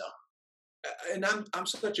do. So, and I'm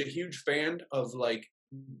such a huge fan of like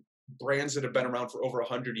brands that have been around for over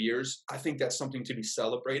 100 years. I think that's something to be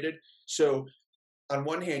celebrated. So, on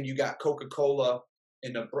one hand, you got Coca-Cola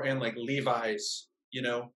and a brand like Levi's,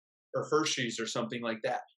 or Hershey's or something like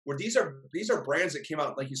that, where these are brands that came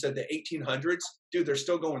out, like you said, the 1800s. Dude, they're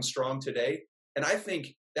still going strong today. And I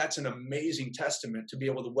think that's an amazing testament to be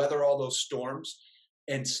able to weather all those storms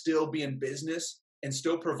and still be in business and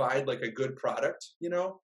still provide like a good product,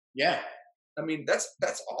 Yeah. I mean,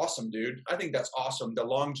 that's awesome, dude. I think that's awesome. The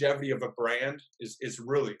longevity of a brand is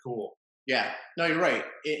really cool. Yeah. No, you're right.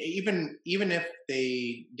 Even if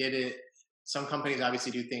they did it, some companies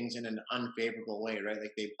obviously do things in an unfavorable way, right?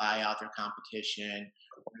 Like they buy out their competition,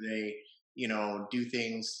 or they, do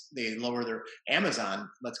things, they lower their Amazon.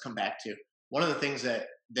 Let's come back to one of the things that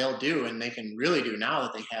they'll do, and they can really do now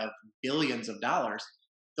that they have billions of dollars.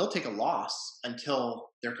 They'll take a loss until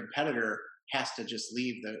their competitor has to just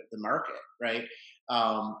leave the market, right?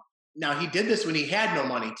 Now he did this when he had no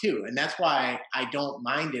money too, and that's why I don't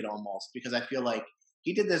mind it almost, because I feel like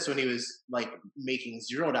he did this when he was like making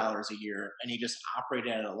 $0 a year, and he just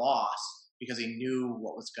operated at a loss because he knew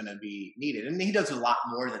what was going to be needed. And he does a lot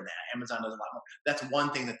more than that. Amazon does a lot more. That's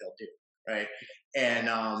one thing that they'll do, right? And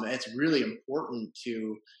it's really important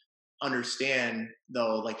to understand,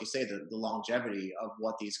 though, like you say, the longevity of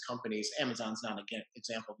what these companies. Amazon's not an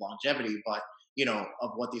example of longevity, but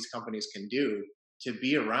of what these companies can do to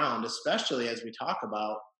be around, especially as we talk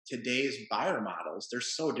about today's buyer models. They're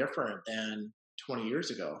so different than 20 years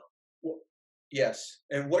ago. Well, yes.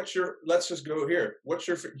 And let's just go here.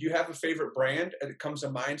 Do you have a favorite brand? And it comes to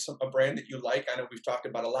mind, a brand that you like? I know we've talked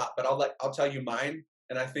about a lot, but I'll tell you mine,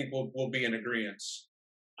 and I think we'll be in agreement.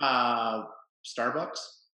 Starbucks.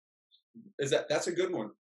 That's a good one.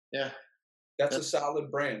 Yeah. That's a solid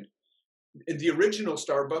brand. The original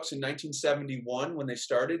Starbucks in 1971, when they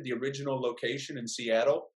started, the original location in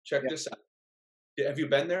Seattle. Check this out. Have you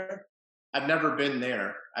been there? I've never been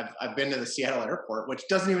there. I've been to the Seattle airport, which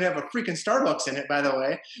doesn't even have a freaking Starbucks in it, by the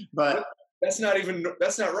way. But that's not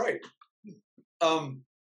right.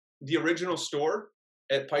 The original store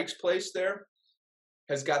at Pike's Place there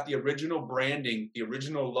has got the original branding, the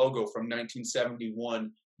original logo from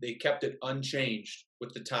 1971. They kept it unchanged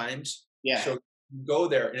with the times. Yeah. So you go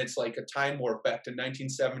there and it's like a time warp back to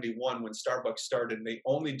 1971 when Starbucks started. And they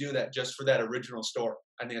only do that just for that original store.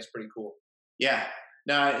 I think that's pretty cool. Yeah.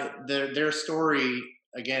 Now, their story,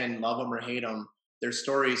 again, love them or hate them, their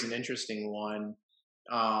story is an interesting one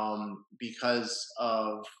because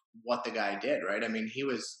of what the guy did, right? I mean, he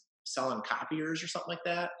was selling copiers or something like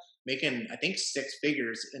that, making, I think, 6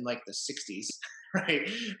 figures in like the 60s, right?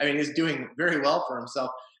 I mean, he's doing very well for himself,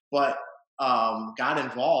 but got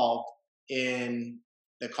involved in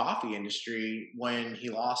the coffee industry when he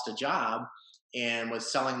lost a job and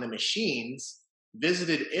was selling the machines,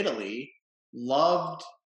 visited Italy, loved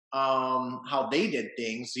how they did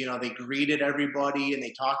things. They greeted everybody and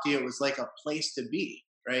they talked to you. It was like a place to be,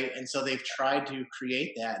 right? And so they've tried to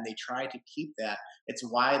create that, and they try to keep that. It's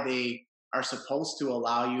why they are supposed to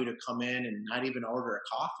allow you to come in and not even order a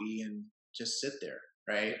coffee and just sit there,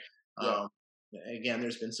 right? Yeah. Again,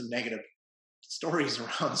 there's been some negative stories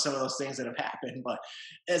around some of those things that have happened, but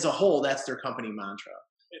as a whole, that's their company mantra.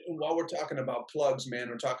 While we're talking about plugs, man,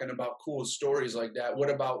 we're talking about cool stories like that. What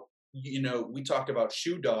about, we talked about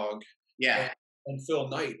Shoe Dog. Yeah. and Phil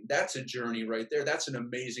Knight. That's a journey right there. That's an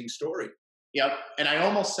amazing story. Yep. And I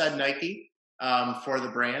almost said Nike for the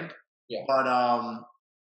brand, Yeah.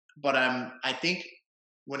 but I think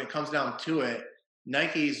when it comes down to it,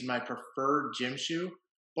 Nike's my preferred gym shoe,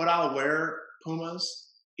 but I'll wear Pumas,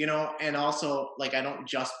 and also like I don't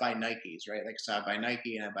just buy Nikes, right? Like so I buy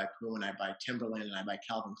Nike and I buy Puma and I buy Timberland and I buy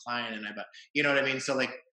Calvin Klein and I buy, you know what I mean? So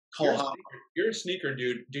like You're Cole a Haan. sneaker, you're a sneaker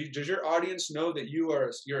dude. Does your audience know that you're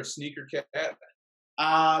a sneaker cat?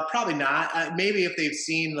 Probably not. Maybe if they've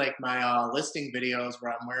seen like my listing videos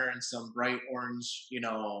where I'm wearing some bright orange,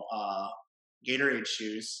 Gatorade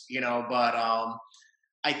shoes, but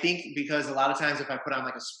I think because a lot of times if I put on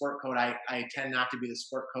like a sport coat, I tend not to be the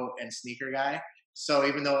sport coat and sneaker guy. So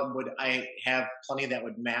even though I have plenty that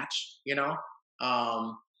would match,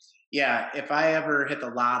 um, yeah, if I ever hit the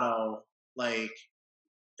lotto, like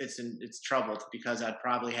it's troubled because I'd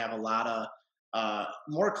probably have a lot of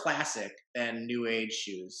more classic than new age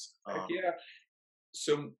shoes. Heck yeah.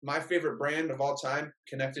 So my favorite brand of all time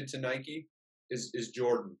connected to Nike is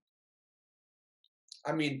Jordan.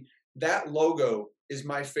 I mean, that logo is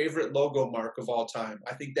my favorite logo mark of all time.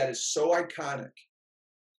 I think that is so iconic.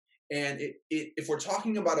 And if we're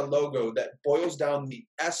talking about a logo that boils down the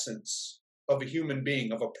essence of a human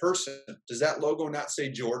being, of a person, does that logo not say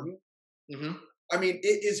Jordan? Mm-hmm. I mean,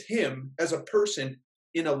 it is him as a person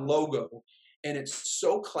in a logo, and it's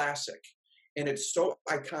so classic and it's so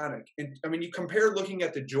iconic. And I mean, you compare looking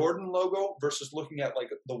at the Jordan logo versus looking at like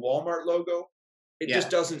the Walmart logo, it just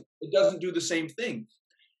doesn't do the same thing.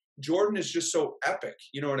 Jordan is just so epic.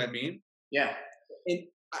 You know what I mean? Yeah. And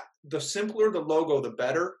the simpler the logo, the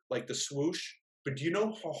better, like the swoosh. But do you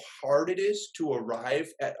know how hard it is to arrive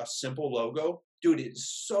at a simple logo? Dude,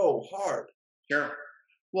 it's so hard. Sure.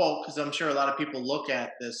 Well, because I'm sure a lot of people look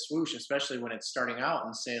at this swoosh, especially when it's starting out,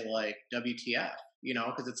 and say like WTF,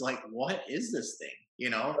 because it's like, what is this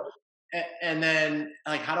thing, and then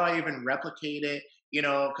like, how do I even replicate it,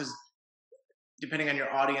 because depending on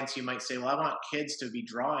your audience, you might say, well, I want kids to be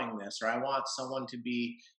drawing this, or I want someone to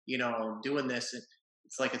be, doing this.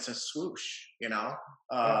 It's like it's a swoosh, Yeah.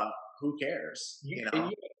 who cares,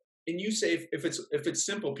 And you say if it's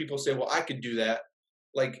simple, people say, well, I could do that.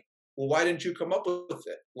 Like, well, why didn't you come up with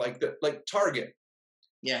it? Like Target.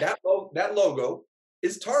 Yeah. That logo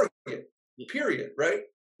is Target. Period. Right?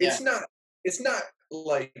 Yeah. It's not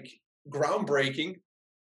like groundbreaking,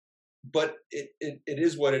 but it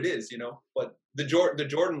is what it is, But the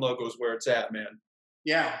Jordan logo is where it's at, man.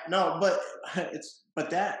 Yeah, no, but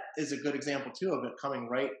that is a good example too of it coming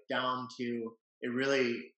right down to it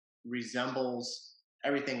really resembles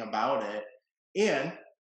everything about it. And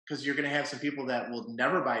because you're going to have some people that will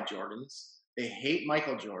never buy Jordans, they hate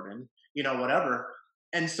Michael Jordan, whatever.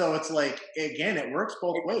 And so it's like, again, it works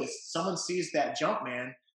both ways. Someone sees that jump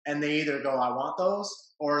man and they either go, I want those,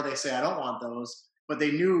 or they say, I don't want those. But they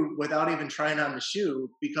knew without even trying on the shoe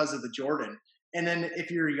because of the Jordan. And then if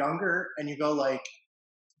you're younger and you go like,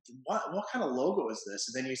 what kind of logo is this?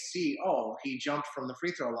 And then you see, oh, he jumped from the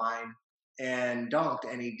free throw line and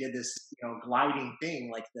dunked, and he did this, gliding thing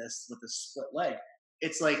like this with a split leg.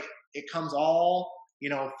 It's like it comes all,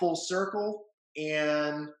 full circle,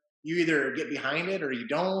 and you either get behind it or you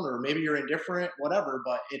don't, or maybe you're indifferent, whatever.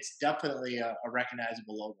 But it's definitely a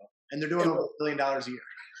recognizable logo, and they're doing over $1 billion a year.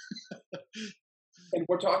 And if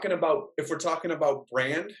we're talking about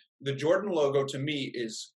brand, the Jordan logo to me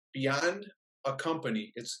is beyond a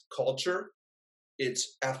company. It's culture,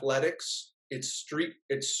 it's athletics, it's street,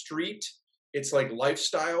 it's like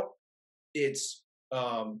lifestyle, it's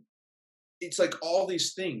like all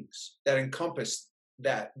these things that encompass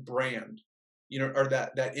that brand, or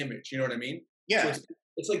that image. You know what I mean? Yeah. So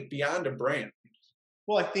it's like beyond a brand.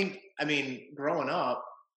 Well, I mean, growing up,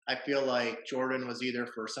 I feel like Jordan was either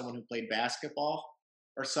for someone who played basketball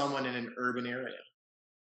or someone in an urban area.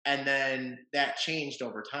 And then that changed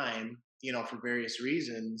over time, for various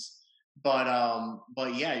reasons. But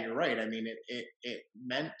yeah, you're right. I mean, it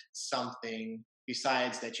meant something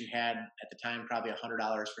besides that you had at the time probably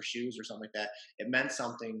 $100 for shoes or something like that. It meant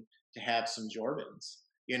something to have some Jordans,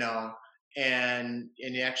 and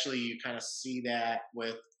actually you kind of see that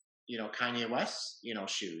with Kanye West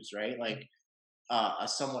shoes, right? Like a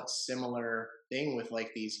somewhat similar thing with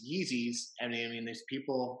like these Yeezys. I mean, there's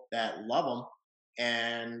people that love them,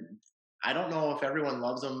 and I don't know if everyone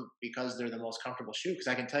loves them because they're the most comfortable shoe. Because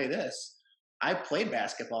I can tell you this, I played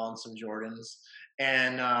basketball in some Jordans,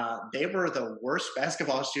 and they were the worst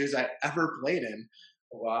basketball shoes I ever played in.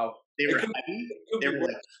 Wow. They were heavy. They were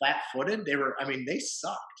like flat-footed. I mean, they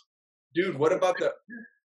sucked. Dude, what about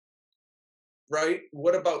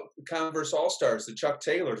What about Converse All-Stars, the Chuck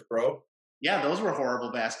Taylors, bro? Yeah, those were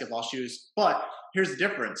horrible basketball shoes. But here's the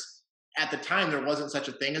difference. At the time, there wasn't such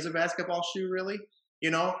a thing as a basketball shoe, really.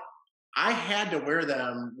 You know, I had to wear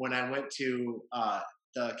them when I went to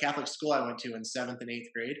the Catholic school I went to in seventh and eighth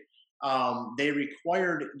grade. They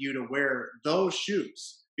required you to wear those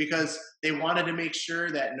shoes because they wanted to make sure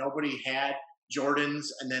that nobody had Jordans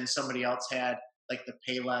and then somebody else had like the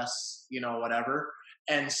Payless, whatever.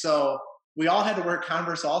 And so we all had to wear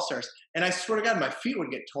Converse All Stars. And I swear to God, my feet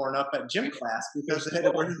would get torn up at gym class because they had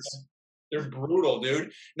to wear this. They're brutal,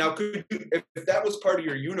 dude. Now, could you, if that was part of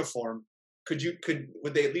your uniform,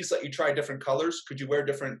 would they at least let you try different colors? Could you wear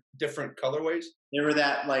different colorways? They were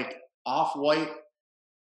that like off-white,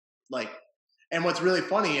 like, and what's really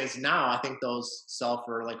funny is now I think those sell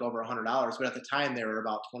for like over $100, but at the time they were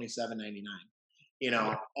about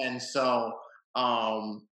 $27.99, and so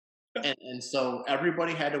and so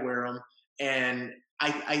everybody had to wear them, and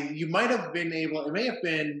you might have been able, it may have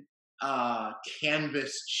been white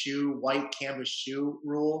canvas shoe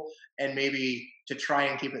rule, and maybe to try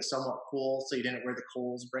and keep it somewhat cool, so you didn't wear the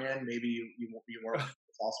Kohl's brand. Maybe you wore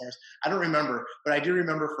All Stars. I don't remember, but I do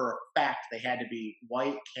remember for a fact they had to be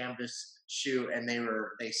white canvas shoe, and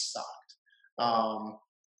they sucked.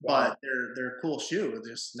 But they're a cool shoe.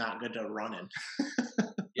 They're just not good to run in.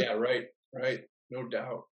 Yeah, right, no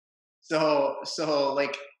doubt. So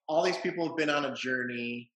like all these people have been on a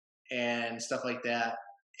journey and stuff like that,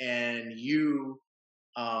 and you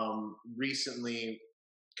recently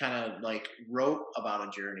kind of like wrote about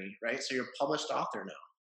a journey, right? So you're a published author now.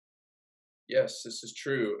 Yes, this is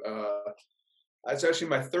true. It's actually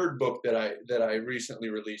my third book that I recently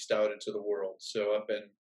released out into the world. So I've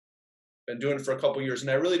been doing it for a couple years, and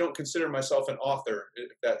I really don't consider myself an author,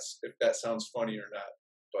 if that sounds funny or not.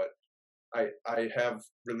 But I have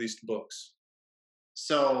released books.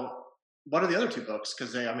 So what are the other two books?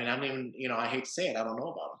 Because I don't even, I hate to say it, I don't know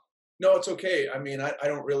about them. No, it's okay. I mean, I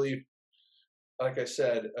don't really, like I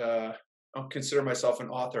said, I don't consider myself an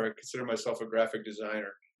author. I consider myself a graphic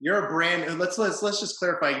designer. You're a brand. Let's just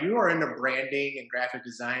clarify. You are into branding and graphic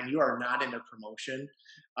design. You are not into promotion.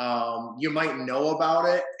 You might know about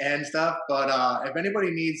it and stuff, but if anybody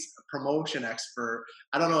needs a promotion expert,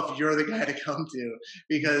 I don't know if you're the guy to come to,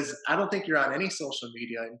 because I don't think you're on any social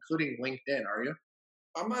media, including LinkedIn. Are you?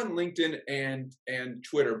 I'm on LinkedIn and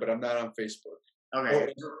Twitter, but I'm not on Facebook.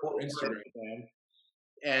 Okay. Or Instagram.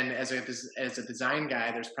 And as a design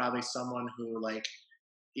guy, there's probably someone who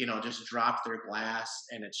just dropped their glass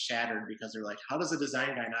and it's shattered because they're like, how does a design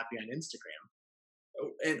guy not be on Instagram?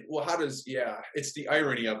 And well, it's the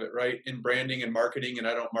irony of it, right? In branding and marketing, and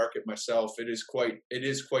I don't market myself. It is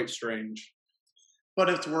quite strange. But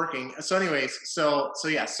it's working. So anyways, so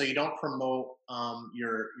you don't promote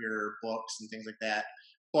your books and things like that.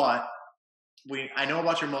 But I know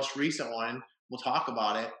about your most recent one. We'll talk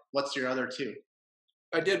about it. What's your other two?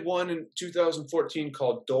 I did one in 2014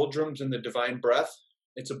 called Doldrums and the Divine Breath.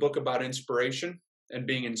 It's a book about inspiration and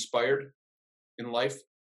being inspired in life.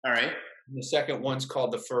 All right. And the second one's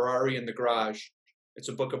called The Ferrari in the Garage. It's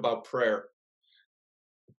a book about prayer.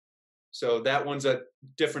 So that one's a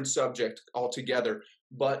different subject altogether.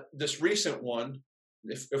 But this recent one,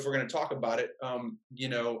 if we're going to talk about it,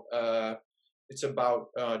 it's about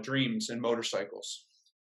dreams and motorcycles.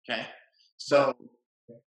 Okay. So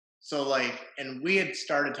and we had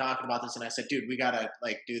started talking about this, and I said, dude, we gotta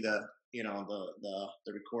do the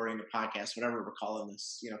the recording, the podcast, whatever we're calling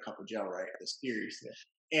this, Cup of Joe, right? This series. Yeah.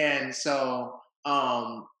 And so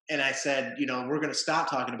and I said, we're gonna stop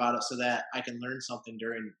talking about it so that I can learn something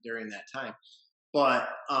during that time. But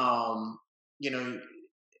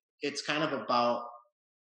it's kind of about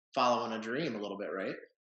following a dream a little bit, right?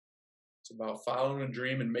 It's about following a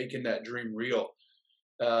dream and making that dream real.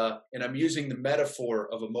 And I'm using the metaphor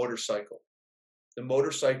of a motorcycle. The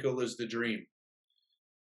motorcycle is the dream.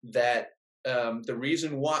 That the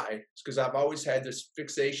reason why is because I've always had this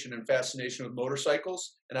fixation and fascination with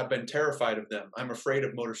motorcycles, and I've been terrified of them. I'm afraid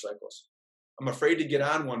of motorcycles. I'm afraid to get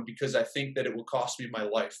on one because I think that it will cost me my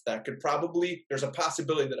life. There's a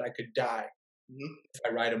possibility that I could die if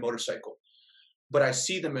I ride a motorcycle. But I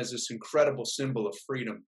see them as this incredible symbol of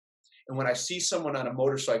freedom. And when I see someone on a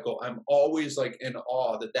motorcycle, I'm always in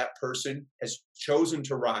awe that person has chosen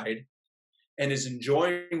to ride and is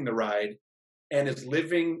enjoying the ride and is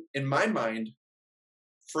living, in my mind,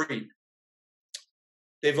 free.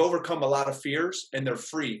 They've overcome a lot of fears and they're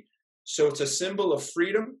free. So it's a symbol of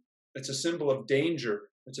freedom. It's a symbol of danger.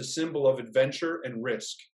 It's a symbol of adventure and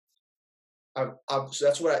risk. So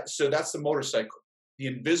that's the motorcycle. The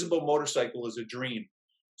invisible motorcycle is a dream.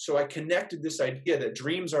 So I connected this idea that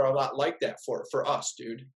dreams are a lot like that for us,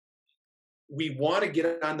 dude. We want to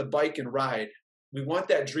get on the bike and ride, we want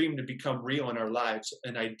that dream to become real in our lives,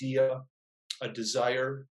 an idea, a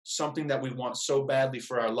desire, something that we want so badly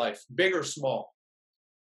for our life, big or small.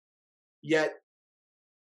 Yet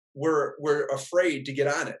we're afraid to get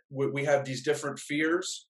on it. We have these different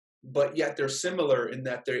fears, but yet they're similar in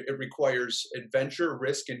that it requires adventure,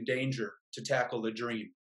 risk, and danger to tackle the dream.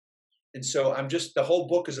 And so the whole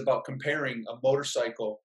book is about comparing a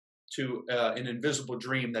motorcycle to an invisible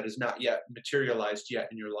dream that is not yet materialized yet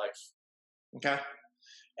in your life. Okay.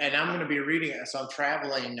 And I'm going to be reading it. So I'm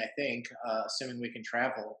traveling, I think, assuming we can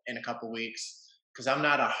travel in a couple weeks, because I'm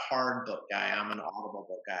not a hard book guy. I'm an Audible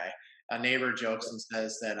book guy. A neighbor jokes and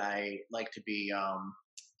says that I like to be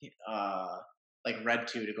like read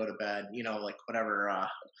to go to bed, like whatever.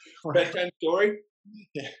 Bedtime story?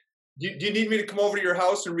 Yeah. Do you need me to come over to your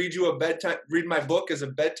house and read my book as a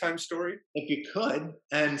bedtime story? If you could.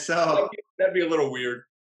 And so that'd be a little weird.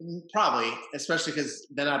 Probably, especially because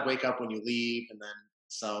then I'd wake up when you leave, and then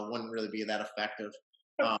so it wouldn't really be that effective.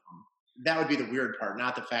 That would be the weird part,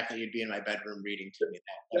 not the fact that you'd be in my bedroom reading to me.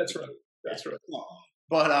 That's right. That's right.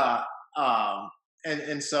 But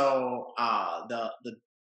and so the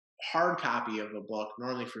hard copy of a book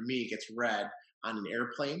normally for me gets read on an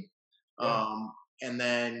airplane. Yeah. And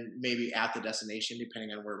then maybe at the destination,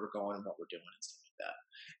 depending on where we're going and what we're doing and stuff like that.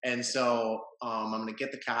 And so I'm going to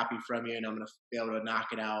get the copy from you, and I'm going to be able to knock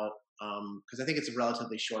it out because I think it's a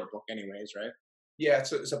relatively short book anyways, right? Yeah,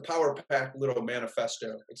 it's a power-packed little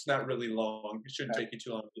manifesto. It's not really long. It shouldn't take you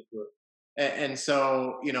too long to get through it. And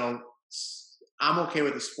so, I'm okay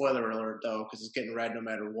with the spoiler alert, though, because it's getting read no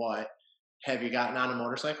matter what. Have you gotten on a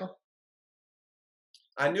motorcycle?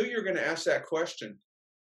 I knew you were going to ask that question.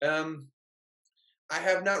 I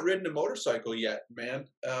have not ridden a motorcycle yet, man.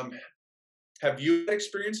 Have you had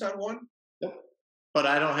experience on one? Nope. But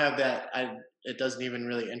I don't have that. It doesn't even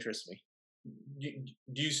really interest me.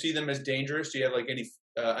 Do you see them as dangerous? Do you have like any?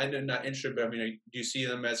 I'm not interested, but I mean, do you see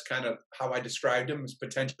them as kind of how I described them, as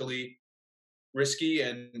potentially risky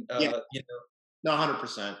and yeah. No,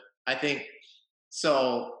 100%. I think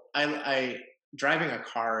so. I driving a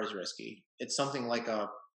car is risky. It's something like a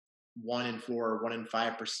 1 in 4, 1 in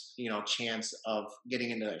 5%, chance of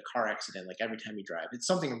getting into a car accident. Like every time you drive, it's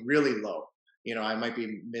something really low. I might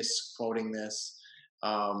be misquoting this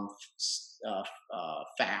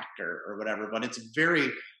fact or whatever, but it's very,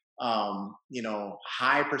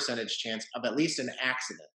 high percentage chance of at least an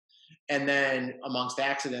accident. And then amongst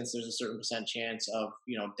accidents, there's a certain percent chance of,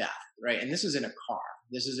 death, right? And this is in a car.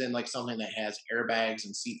 This is in like something that has airbags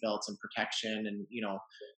and seatbelts and protection and,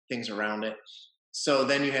 things around it. So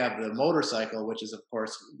then you have the motorcycle, which is of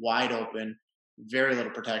course wide open, very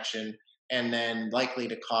little protection, and then likely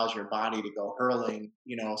to cause your body to go hurling,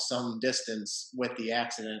 some distance with the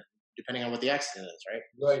accident, depending on what the accident is,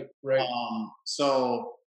 right? Right.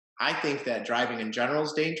 So I think that driving in general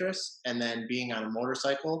is dangerous, and then being on a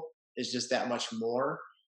motorcycle is just that much more.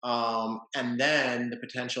 And then the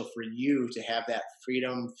potential for you to have that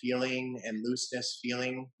freedom feeling and looseness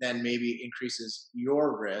feeling then maybe increases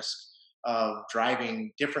your risk of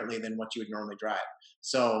driving differently than what you would normally drive.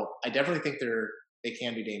 So I definitely think they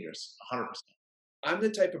can be dangerous, 100%. I'm the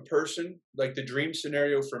type of person, like the dream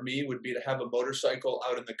scenario for me would be to have a motorcycle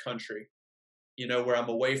out in the country, where I'm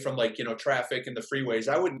away from traffic and the freeways.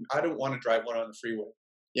 I don't want to drive one on the freeway.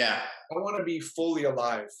 Yeah. I want to be fully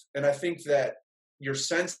alive. And I think that your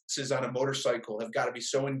senses on a motorcycle have got to be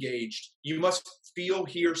so engaged. You must feel,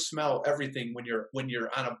 hear, smell everything when you're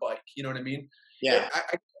on a bike. You know what I mean? Yeah.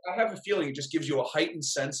 I have a feeling it just gives you a heightened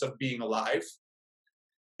sense of being alive.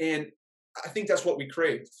 And I think that's what we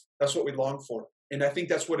crave. That's what we long for. And I think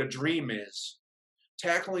that's what a dream is.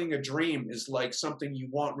 Tackling a dream is like something you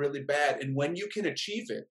want really bad. And when you can achieve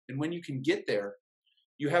it and when you can get there,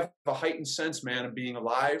 you have a heightened sense, man, of being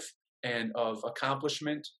alive and of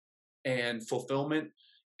accomplishment and fulfillment.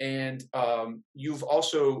 And you've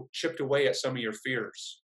also chipped away at some of your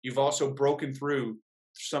fears. You've also broken through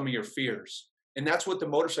some of your fears. And that's what the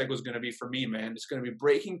motorcycle is going to be for me, man. It's going to be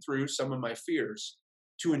breaking through some of my fears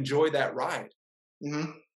to enjoy that ride.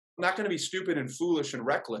 Mm-hmm. I'm not going to be stupid and foolish and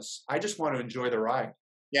reckless. I just want to enjoy the ride.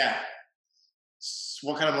 Yeah.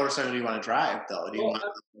 What kind of motorcycle do you want to drive, though? Do you want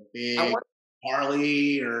a big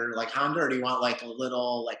Harley or like Honda, or do you want like a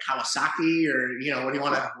little like Kawasaki, or what do you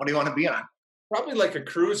want to be on? Probably like a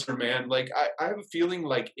cruiser, man. Like I have a feeling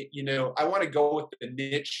like I want to go with the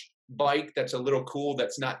niche bike that's a little cool,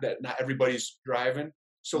 that not everybody's driving.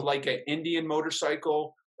 So like an Indian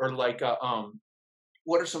motorcycle, or like a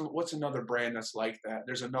what's another brand that's like that?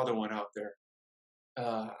 There's another one out there.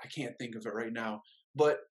 I can't think of it right now,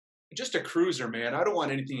 but just a cruiser, man. I don't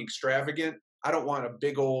want anything extravagant. I don't want a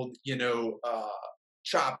big old,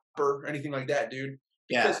 chopper or anything like that, dude.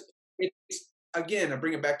 Yeah. Because it's, again, I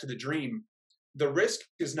bring it back to the dream. The risk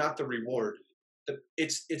is not the reward.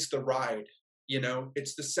 It's the ride.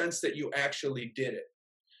 It's the sense that you actually did it,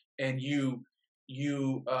 and you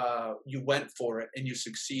went for it and you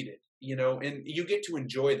succeeded. And you get to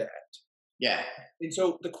enjoy that. Yeah. And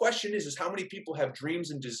so the question is how many people have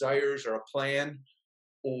dreams and desires or a plan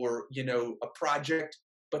or, a project,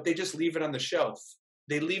 but they just leave it on the shelf.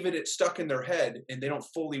 They leave it stuck in their head and they don't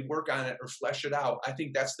fully work on it or flesh it out. I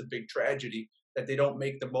think that's the big tragedy, that they don't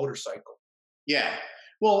make the motorcycle. Yeah.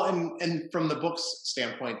 Well, and from the book's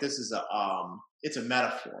standpoint, this is it's a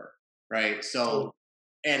metaphor, right? So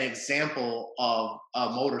So an example of a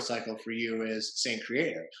motorcycle for you is Saint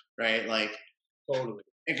Creative, right? Like, totally.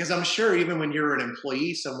 because I'm sure even when you were an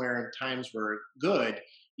employee somewhere and times were good,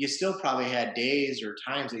 you still probably had days or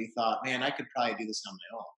times that you thought, man, I could probably do this on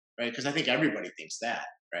my own, right? Because I think everybody thinks that,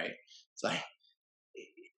 right? It's like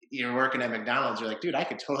you're working at McDonald's, you're like, dude, I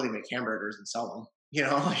could totally make hamburgers and sell them,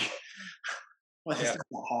 like, well, it's Yeah.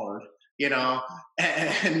 not hard,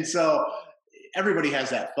 and so everybody has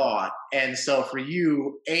that thought. And so for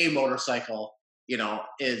you, a motorcycle,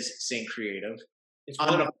 is Saint Creative. It's one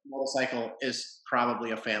of Another motorcycle is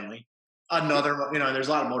probably a family. Another, there's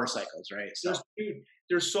a lot of motorcycles, right? So dude,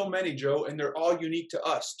 there's so many, Joe, and they're all unique to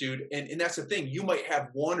us, dude. And that's the thing. You might have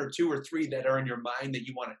one or two or three that are in your mind that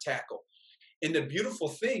you want to tackle. And the beautiful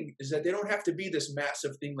thing is that they don't have to be this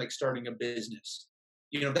massive thing like starting a business.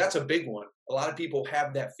 That's a big one. A lot of people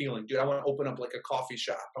have that feeling, dude. I want to open up like a coffee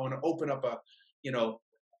shop. I want to open up a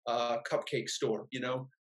cupcake store.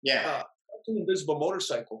 yeah, That's an invisible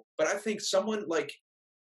motorcycle. But I think someone like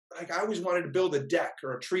I always wanted to build a deck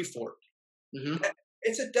or a tree fort. hmm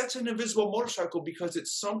That's an invisible motorcycle because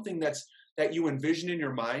it's something that you envision in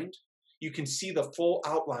your mind. You can see the full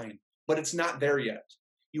outline, but it's not there yet.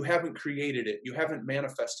 You haven't created it. You haven't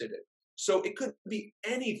manifested it. So it could be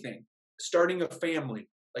anything. Starting a family,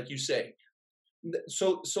 like you say.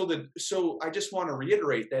 So I just want to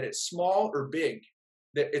reiterate that it's small or big,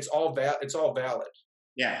 that it's all valid.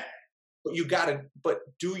 yeah, But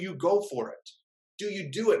do you go for it? Do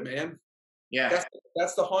you do it, man? yeah.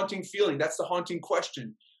 That's the haunting feeling. That's the haunting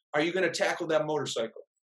question. Are you going to tackle that motorcycle?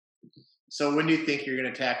 So when do you think you're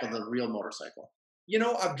going to tackle the real motorcycle?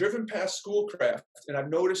 I've driven past Schoolcraft, and I've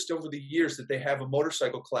noticed over the years that they have a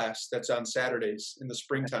motorcycle class that's on Saturdays in the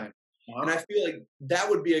springtime. And I feel like that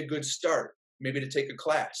would be a good start, maybe to take a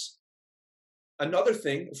class. Another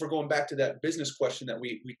thing, if we're going back to that business question that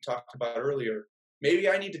we talked about earlier, maybe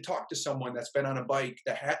I need to talk to someone that's been on a bike,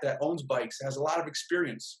 that owns bikes, has a lot of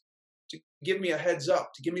experience, to give me a heads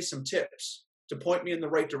up, to give me some tips, to point me in the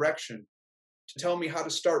right direction, to tell me how to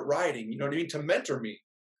start riding, you know what I mean? To mentor me,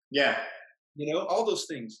 Yeah, all those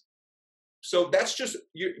things. So that's just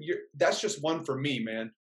that's just one for me,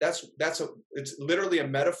 man. It's literally a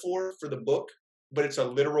metaphor for the book, but it's a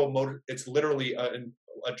literal motor. It's literally a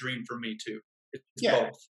dream for me too. It's yeah.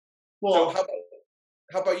 both. So Well,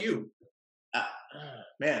 how about you? uh,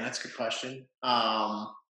 man, that's a good question.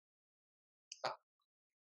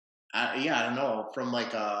 Yeah, I don't know. From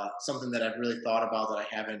like something that I've really thought about that I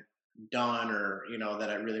haven't done, or that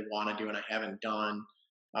I really want to do and I haven't done.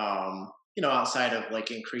 Outside of like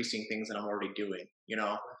increasing things that I'm already doing.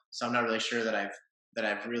 So I'm not really sure that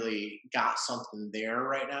I've really got something there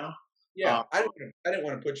right now. Yeah, I didn't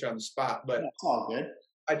want to put you on the spot, but Yeah, it's all good.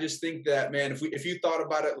 I just think that, man, if you thought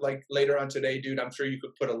about it like later on today, dude, I'm sure you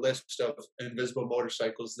could put a list of invisible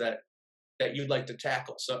motorcycles that you'd like to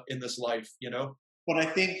tackle in this life. But I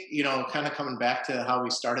think, kind of coming back to how we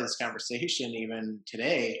started this conversation, even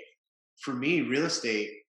today, for me, real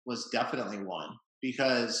estate was definitely one,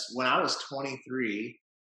 because when I was 23,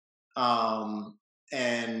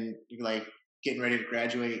 and like getting ready to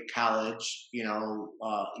graduate college,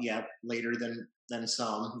 later than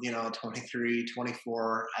some, 23,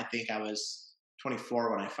 24. I think I was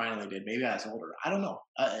 24 when I finally did. Maybe I was older. I don't know.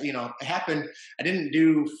 It happened. I didn't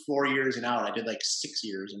do 4 years and out. I did like 6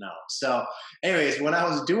 years and out. So, anyways, when I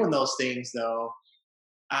was doing those things, though,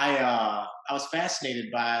 I was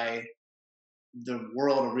fascinated by the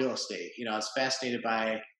world of real estate. I was fascinated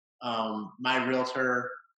by my realtor,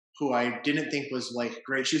 who I didn't think was like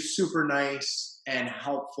great. She was super nice and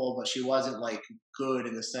helpful, but she wasn't like good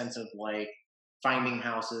in the sense of like finding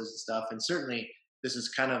houses and stuff. And certainly this is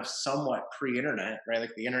kind of somewhat pre-internet, right?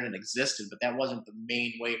 Like the internet existed, but that wasn't the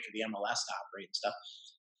main way for the MLS to operate and stuff.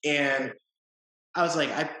 And I was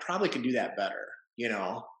like, I probably could do that better,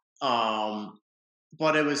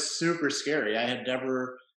 but it was super scary. I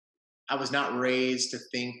was not raised to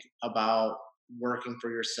think about working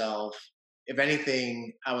for yourself. If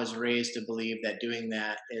anything, I was raised to believe that doing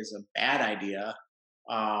that is a bad idea.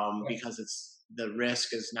 because the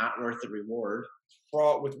risk is not worth the reward.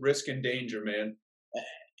 Fraught with risk and danger, man.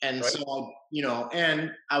 And Right? so,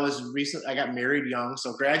 and I got married young,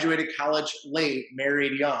 so graduated college late,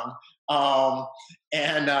 married young. Um,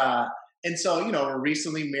 and, uh, and so, we're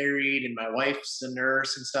recently married and my wife's a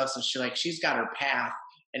nurse and stuff. So she's got her path.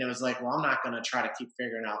 And it was like, well, I'm not going to try to keep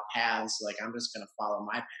figuring out paths. Like, I'm just going to follow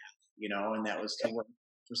my path, and that was to work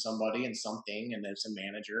for somebody and something. And there's a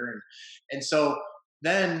manager. And so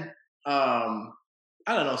then, I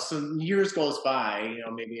don't know, some years goes by,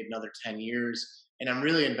 maybe another 10 years, and I'm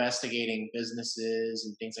really investigating businesses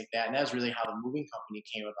and things like that. And that's really how the moving company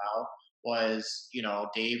came about was,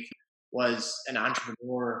 Dave was an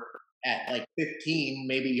entrepreneur at like 15,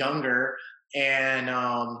 maybe younger, and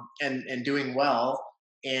doing well.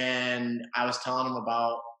 And I was telling him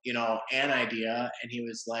about, an idea, and he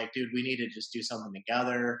was like, dude, we need to just do something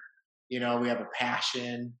together. We have a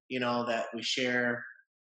passion, that we share.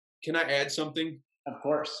 Can I add something? Of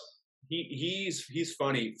course. He's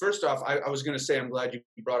funny. First off, I was going to say I'm glad you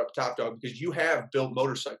brought up Top Dog because you have built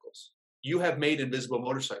motorcycles. You have made invisible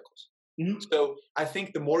motorcycles. Mm-hmm. So I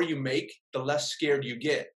think the more you make, the less scared you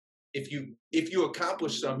get. If you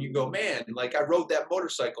accomplish some, you go, man, like I rode that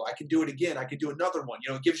motorcycle. I can do it again. I can do another one.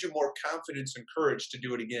 It gives you more confidence and courage to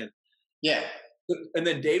do it again. Yeah. And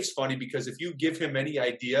then Dave's funny because if you give him any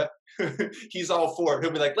idea, he's all for it.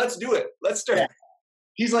 He'll be like, let's do it. Let's start. Yeah.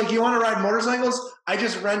 He's like, you want to ride motorcycles? I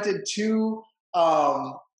just rented two,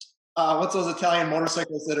 what's those Italian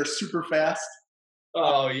motorcycles that are super fast?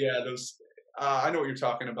 Oh, yeah, those. I know what you're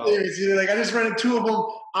talking about. Like, I just rented two of them.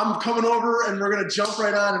 I'm coming over, and we're going to jump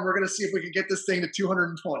right on, and we're going to see if we can get this thing to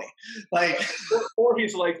 220. Like, or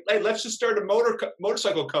he's like, hey, let's just start a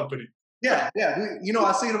motorcycle company. Yeah. I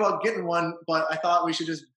was thinking about getting one, but I thought we should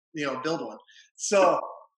just, build one. So,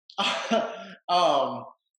 so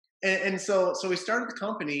we started the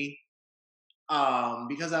company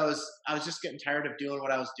because I was just getting tired of doing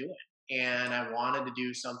what I was doing, and I wanted to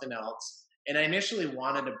do something else. And I initially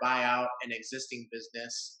wanted to buy out an existing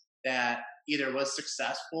business that either was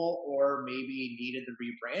successful or maybe needed the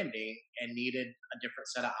rebranding and needed a different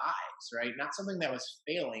set of eyes, right? Not something that was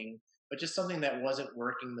failing, but just something that wasn't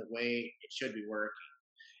working the way it should be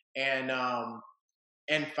working.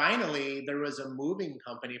 And finally, there was a moving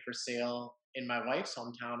company for sale in my wife's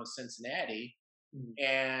hometown of Cincinnati. Mm-hmm.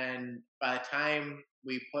 And by the time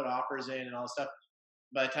we put offers in and all this stuff,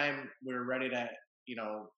 by the time we were ready to,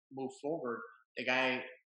 move forward, the guy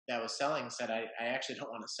that was selling said, I actually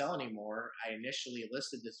don't want to sell anymore. I initially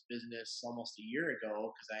listed this business almost a year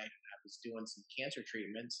ago because I was doing some cancer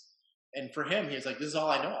treatments. And for him, he was like, this is all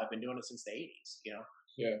I know. I've been doing it since the 80s,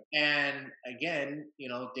 Yeah. And again,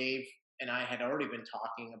 Dave and I had already been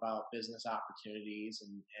talking about business opportunities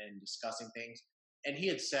and discussing things. And he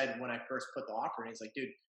had said when I first put the offer in, he's like, dude,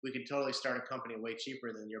 we could totally start a company way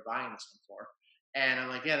cheaper than you're buying this one for. And I'm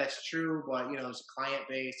like, yeah, that's true. But, there's a client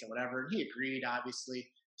base and whatever. And he agreed, obviously.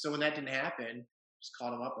 So when that didn't happen, just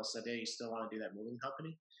called him up. I said, hey, you still want to do that moving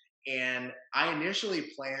company? And I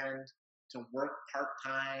initially planned to work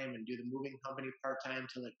part-time and do the moving company part-time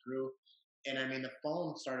till it grew. And I mean, the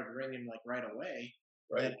phone started ringing like right away.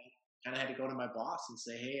 Right. And I kind of had to go to my boss and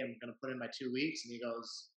say, hey, I'm going to put in my 2 weeks. And he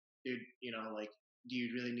goes, dude, like, do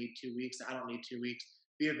you really need 2 weeks? I don't need 2 weeks.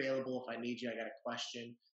 Be available if I need you. I got a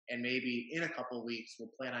question. And maybe in a couple of weeks, we'll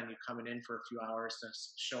plan on you coming in for a few hours to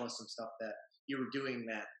show us some stuff that you were doing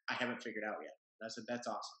that I haven't figured out yet. And I said, that's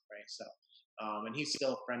awesome, right? So, and he's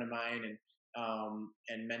still a friend of mine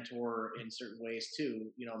and mentor in certain ways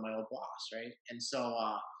too, my old boss, right? And so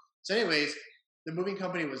anyways, the moving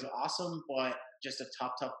company was awesome, but just a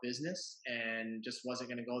tough business and just wasn't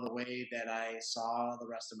going to go the way that I saw the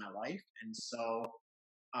rest of my life. And so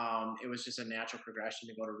it was just a natural progression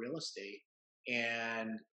to go to real estate.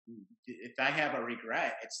 And if I have a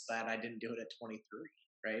regret, it's that I didn't do it at 23,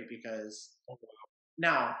 right? Because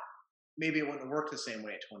now maybe it wouldn't work the same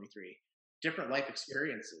way at 23. Different life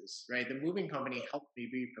experiences, right? The moving company helped me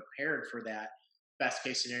be prepared for that best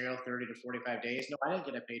case scenario, 30 to 45 days. No, I didn't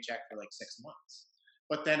get a paycheck for like 6 months.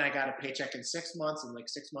 But then I got a paycheck in 6 months and like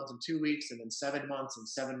 6 months and 2 weeks and then 7 months and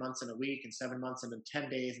 7 months and a week and 7 months and then 10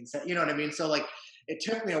 days. And you know what I mean? So like it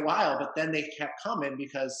took me a while, but then they kept coming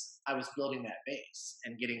because I was building that base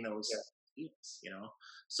and getting those deals,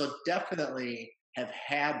 So definitely have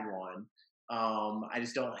had one. I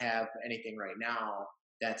just don't have anything right now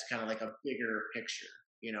that's kind of like a bigger picture,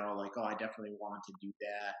 like, oh, I definitely want to do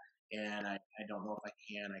that. And I don't know if I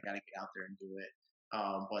can. I got to get out there and do it.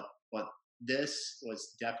 But this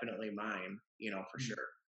was definitely mine, for sure.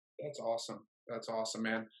 That's awesome. That's awesome,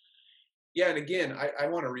 man. Yeah, and again, I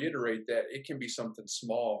want to reiterate that it can be something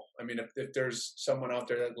small. I mean, if there's someone out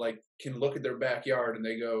there that like can look at their backyard and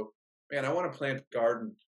they go, "Man, I want to plant a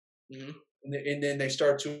garden," Hmm. and then they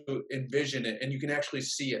start to envision it, and you can actually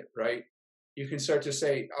see it, right? You can start to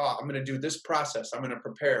say, "Oh, I'm going to do this process. I'm going to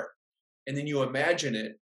prepare," and then you imagine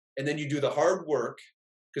it, and then you do the hard work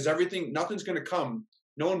because nothing's going to come.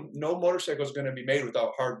 No motorcycle is going to be made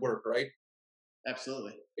without hard work, right?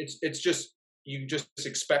 Absolutely. It's just you just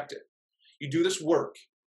expect it. You do this work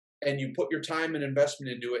and you put your time and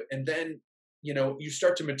investment into it, and then you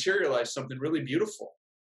start to materialize something really beautiful.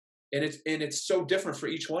 And it's so different for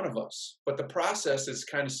each one of us, but the process is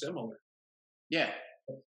kind of similar. Yeah.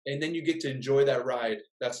 And then you get to enjoy that ride.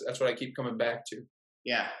 That's what I keep coming back to.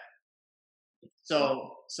 Yeah.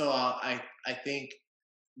 So I think,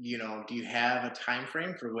 do you have a time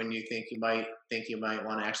frame for when you think you might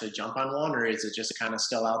want to actually jump on one, or is it just kind of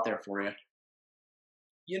still out there for you?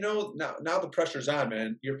 now the pressure's on,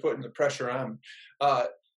 man. You're putting the pressure on. Uh,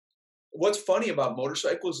 what's funny about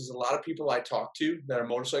motorcycles is a lot of people I talk to that are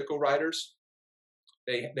motorcycle riders.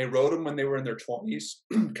 They rode them when they were in their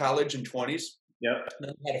 20s, college and 20s. Yep.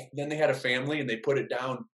 Then they had a family and they put it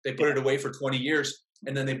down. They put it away for 20 years,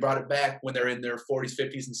 and then they brought it back when they're in their 40s,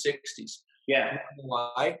 50s, and 60s. Yeah.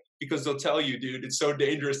 Why? Because they'll tell you, dude, it's so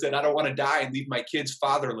dangerous that I don't want to die and leave my kids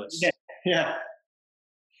fatherless. Yeah. Yeah.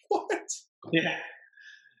 What? Yeah.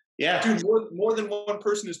 Yeah. Dude, more than one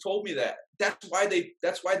person has told me that. That's why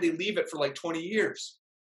they leave it for like 20 years.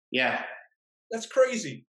 Yeah. That's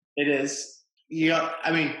crazy. It is. Yeah.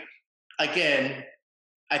 I mean, again,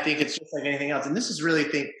 I think it's just like anything else, and this is really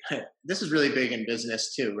big in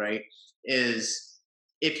business too, right? Is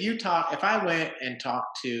if I went and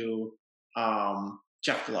talked to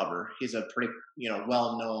Jeff Glover, he's a pretty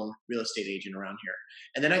well-known real estate agent around here,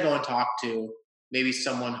 and then I go and talk to maybe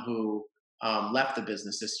someone who left the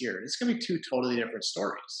business this year. It's going to be two totally different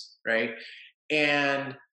stories, right?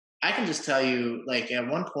 And I can just tell you, like at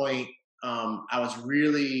one point, I was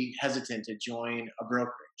really hesitant to join a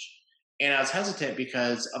brokerage. And I was hesitant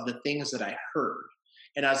because of the things that I heard.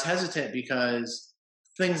 And I was hesitant because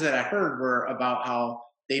things that I heard were about how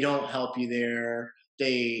they don't help you there,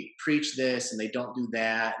 they preach this and they don't do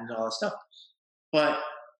that and all this stuff. But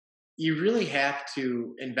you really have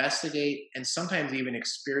to investigate and sometimes even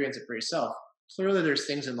experience it for yourself. Clearly, there's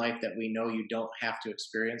things in life that we know you don't have to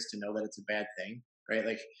experience to know that it's a bad thing, right?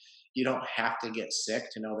 Like you don't have to get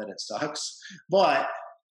sick to know that it sucks, but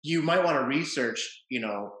you might want to research,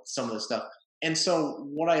 some of the stuff. And so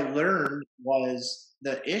what I learned was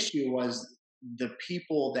the issue was the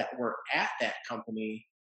people that were at that company.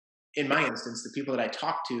 In my instance, the people that I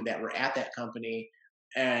talked to that were at that company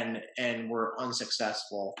and were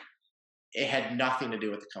unsuccessful, it had nothing to do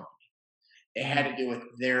with the company. It had to do with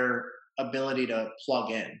their ability to plug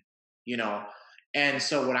in, you know. And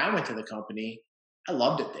so when I went to the company, I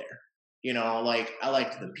loved it there. Like I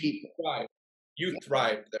liked the people. Right. You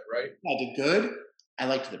thrived there, right? I did good. I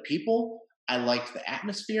liked the people. I liked the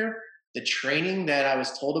atmosphere. The training that I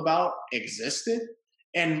was told about existed.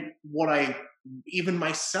 And even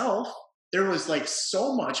myself, there was like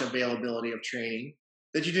so much availability of training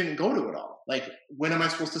that you didn't go to it all. Like, when am I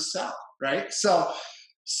supposed to sell? Right. So,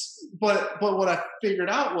 but what I figured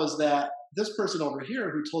out was that this person over here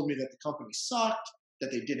who told me that the company sucked,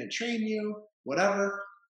 that they didn't train you, whatever,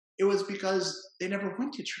 it was because they never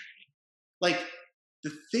went to training. Like,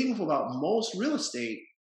 the thing about most real estate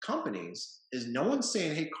companies is no one's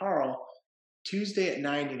saying, "Hey, Carl, Tuesday at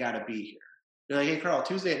 9, you got to be here." They're like, "Hey, Carl,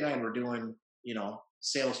 Tuesday at 9, we're doing,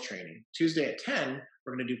 sales training. Tuesday at 10,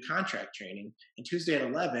 we're going to do contract training. And Tuesday at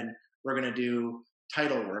 11, we're going to do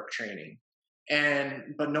title work training."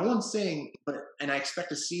 But no one's saying, and I expect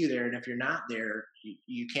to see you there. And if you're not there,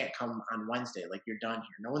 you can't come on Wednesday. Like, you're done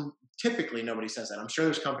here. Typically nobody says that. I'm sure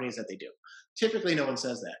there's companies that they do. Typically no one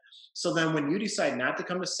says that. So then when you decide not to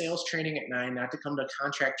come to sales training at 9, not to come to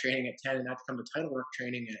contract training at 10, and not to come to title work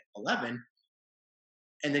training at 11,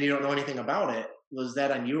 and then you don't know anything about it, was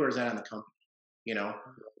that on you or is that on the company?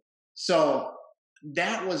 So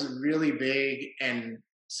that was really big and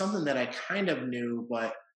something that I kind of knew,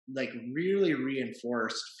 but like really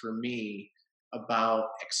reinforced for me about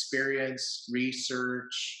experience,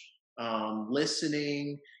 research,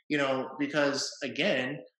 listening, because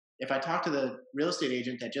again, if I talk to the real estate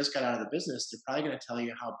agent that just got out of the business, they're probably going to tell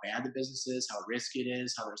you how bad the business is, how risky it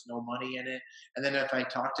is, how there's no money in it. And then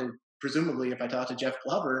presumably, if I talk to Jeff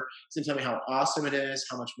Glover, he's going to tell me how awesome it is,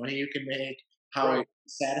 how much money you can make, how Right.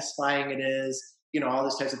 satisfying it is, all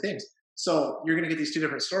those types of things. So you're going to get these two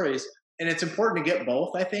different stories. And it's important to get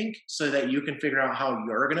both, I think, so that you can figure out how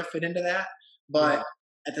you're going to fit into that. But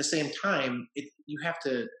at the same time, you have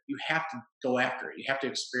to go after it. You have to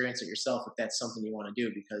experience it yourself if that's something you want to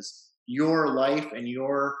do, because your life and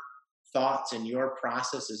your thoughts and your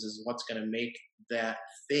processes is what's going to make that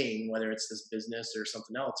thing, whether it's this business or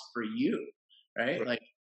something else, for you, right? Right. Like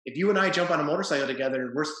if you and I jump on a motorcycle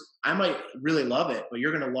together, I might really love it, but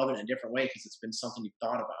you're going to love it in a different way because it's been something you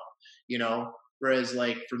thought about, you know. Whereas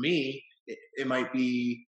like for me, it might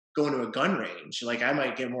be going to a gun range. Like I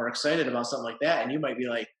might get more excited about something like that, and you might be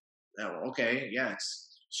like, "Oh, okay, yeah,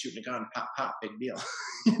 it's shooting a gun, pop, pop, big deal."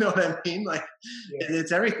 You know what I mean? Like Yeah.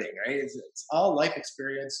 it's everything, right? It's all life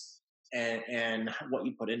experience and what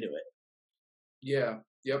you put into it. Yeah.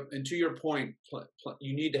 Yep. And to your point,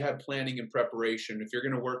 you need to have planning and preparation. If you're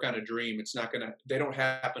going to work on a dream, they don't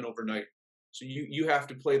happen overnight. So you have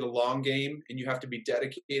to play the long game, and you have to be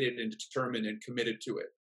dedicated and determined and committed to it.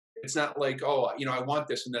 It's not like, oh, I want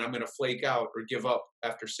this and then I'm going to flake out or give up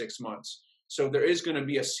after 6 months. So there is going to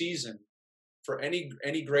be a season for any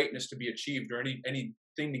greatness to be achieved, or anything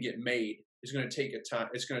to get made is going to take a time.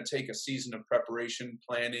 It's going to take a season of preparation,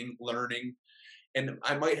 planning, learning. And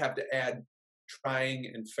I might have to add trying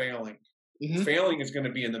and failing. Hmm. Failing is going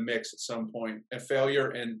to be in the mix at some point, and failure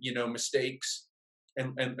and mistakes,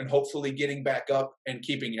 and hopefully getting back up and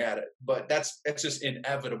keeping at it. But that's just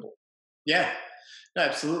inevitable. Yeah, no,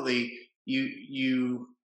 absolutely. You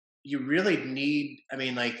really need. I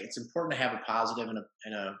mean, like it's important to have a positive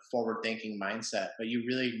and a forward thinking mindset, but you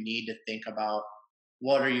really need to think about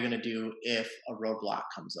what are you going to do if a roadblock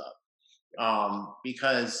comes up,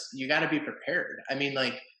 because you got to be prepared. I mean,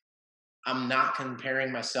 like I'm not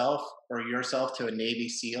comparing myself or yourself to a Navy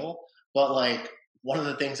SEAL, but like one of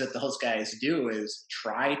the things that those guys do is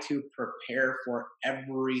try to prepare for All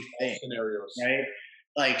everything, scenarios. right?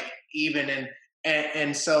 Like even in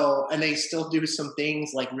and they still do some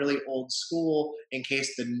things like really old school in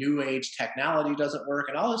case the new age technology doesn't work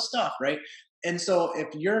and all this stuff, right? And so if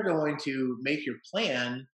you're going to make your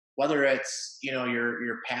plan, whether it's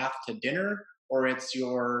your path to dinner or it's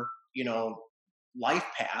your life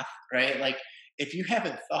path, right? Like if you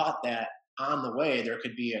haven't thought that on the way there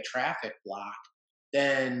could be a traffic block,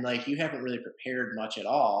 then like you haven't really prepared much at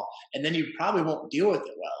all, and then you probably won't deal with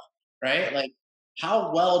it well, right? Like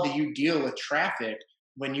how well do you deal with traffic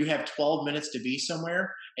when you have 12 minutes to be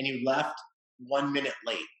somewhere and you left 1 minute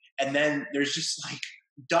late, and then there's just like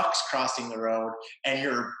ducks crossing the road and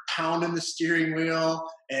you're pounding the steering wheel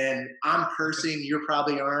and I'm cursing, you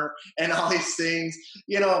probably aren't, and all these things,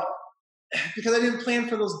 you know, because I didn't plan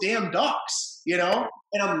for those damn ducks, and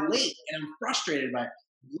I'm late and I'm frustrated by it,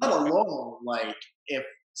 let alone like if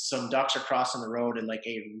some ducks are crossing the road in like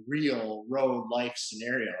a real road life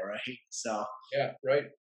scenario, right? So, Yeah. Right.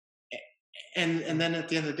 and then at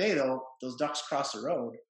the end of the day though, those ducks cross the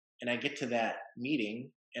road and I get to that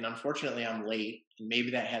meeting and unfortunately I'm late and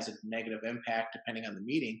maybe that has a negative impact depending on the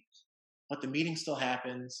meeting, but the meeting still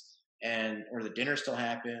happens and or the dinner still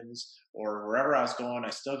happens or wherever I was going, I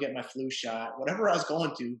still get my flu shot. Whatever I was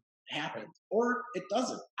going to happens or it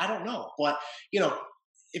doesn't. I don't know. But you know,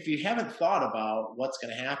 if you haven't thought about what's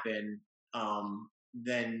going to happen,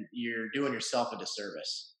 then you're doing yourself a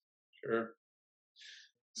disservice. Sure.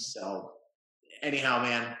 So anyhow,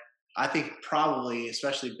 man, I think probably,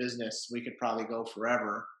 especially business, we could probably go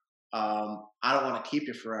forever. I don't want to keep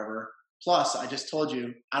you forever. Plus, I just told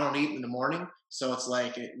you I don't eat in the morning, so it's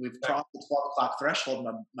like we've crossed the 12 o'clock threshold.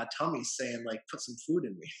 My tummy's saying like, put some food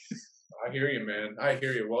in me. I hear you, man. I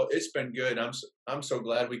hear you. Well, it's been good. I'm so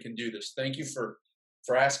glad we can do this. Thank you for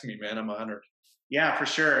asking me, man. I'm honored. Yeah, for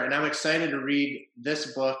sure. And I'm excited to read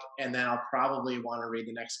this book, and then I'll probably want to read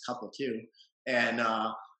the next couple too. And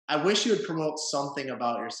I wish you would promote something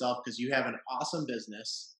about yourself because you have an awesome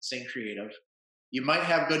business, Sync Creative. You might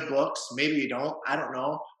have good books, maybe you don't. I don't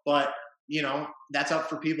know, but that's up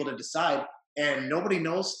for people to decide. And nobody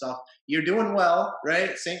knows stuff. You're doing well,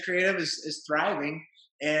 right? Sync Creative is thriving,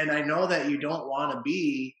 and I know that you don't want to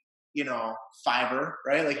be, Fiverr,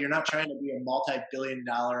 right? Like you're not trying to be a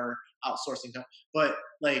multi-billion-dollar outsourcing company, but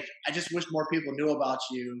like I just wish more people knew about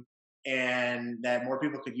you and that more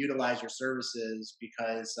people could utilize your services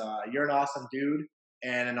because you're an awesome dude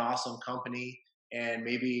and an awesome company and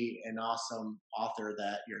maybe an awesome author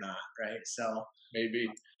that you're not, right? So Maybe.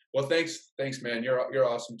 Well, thanks, man. You're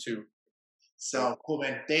awesome too. cool,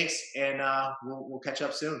 man. Thanks, and we'll catch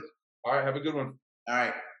up soon. All right. Have a good one. All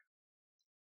right.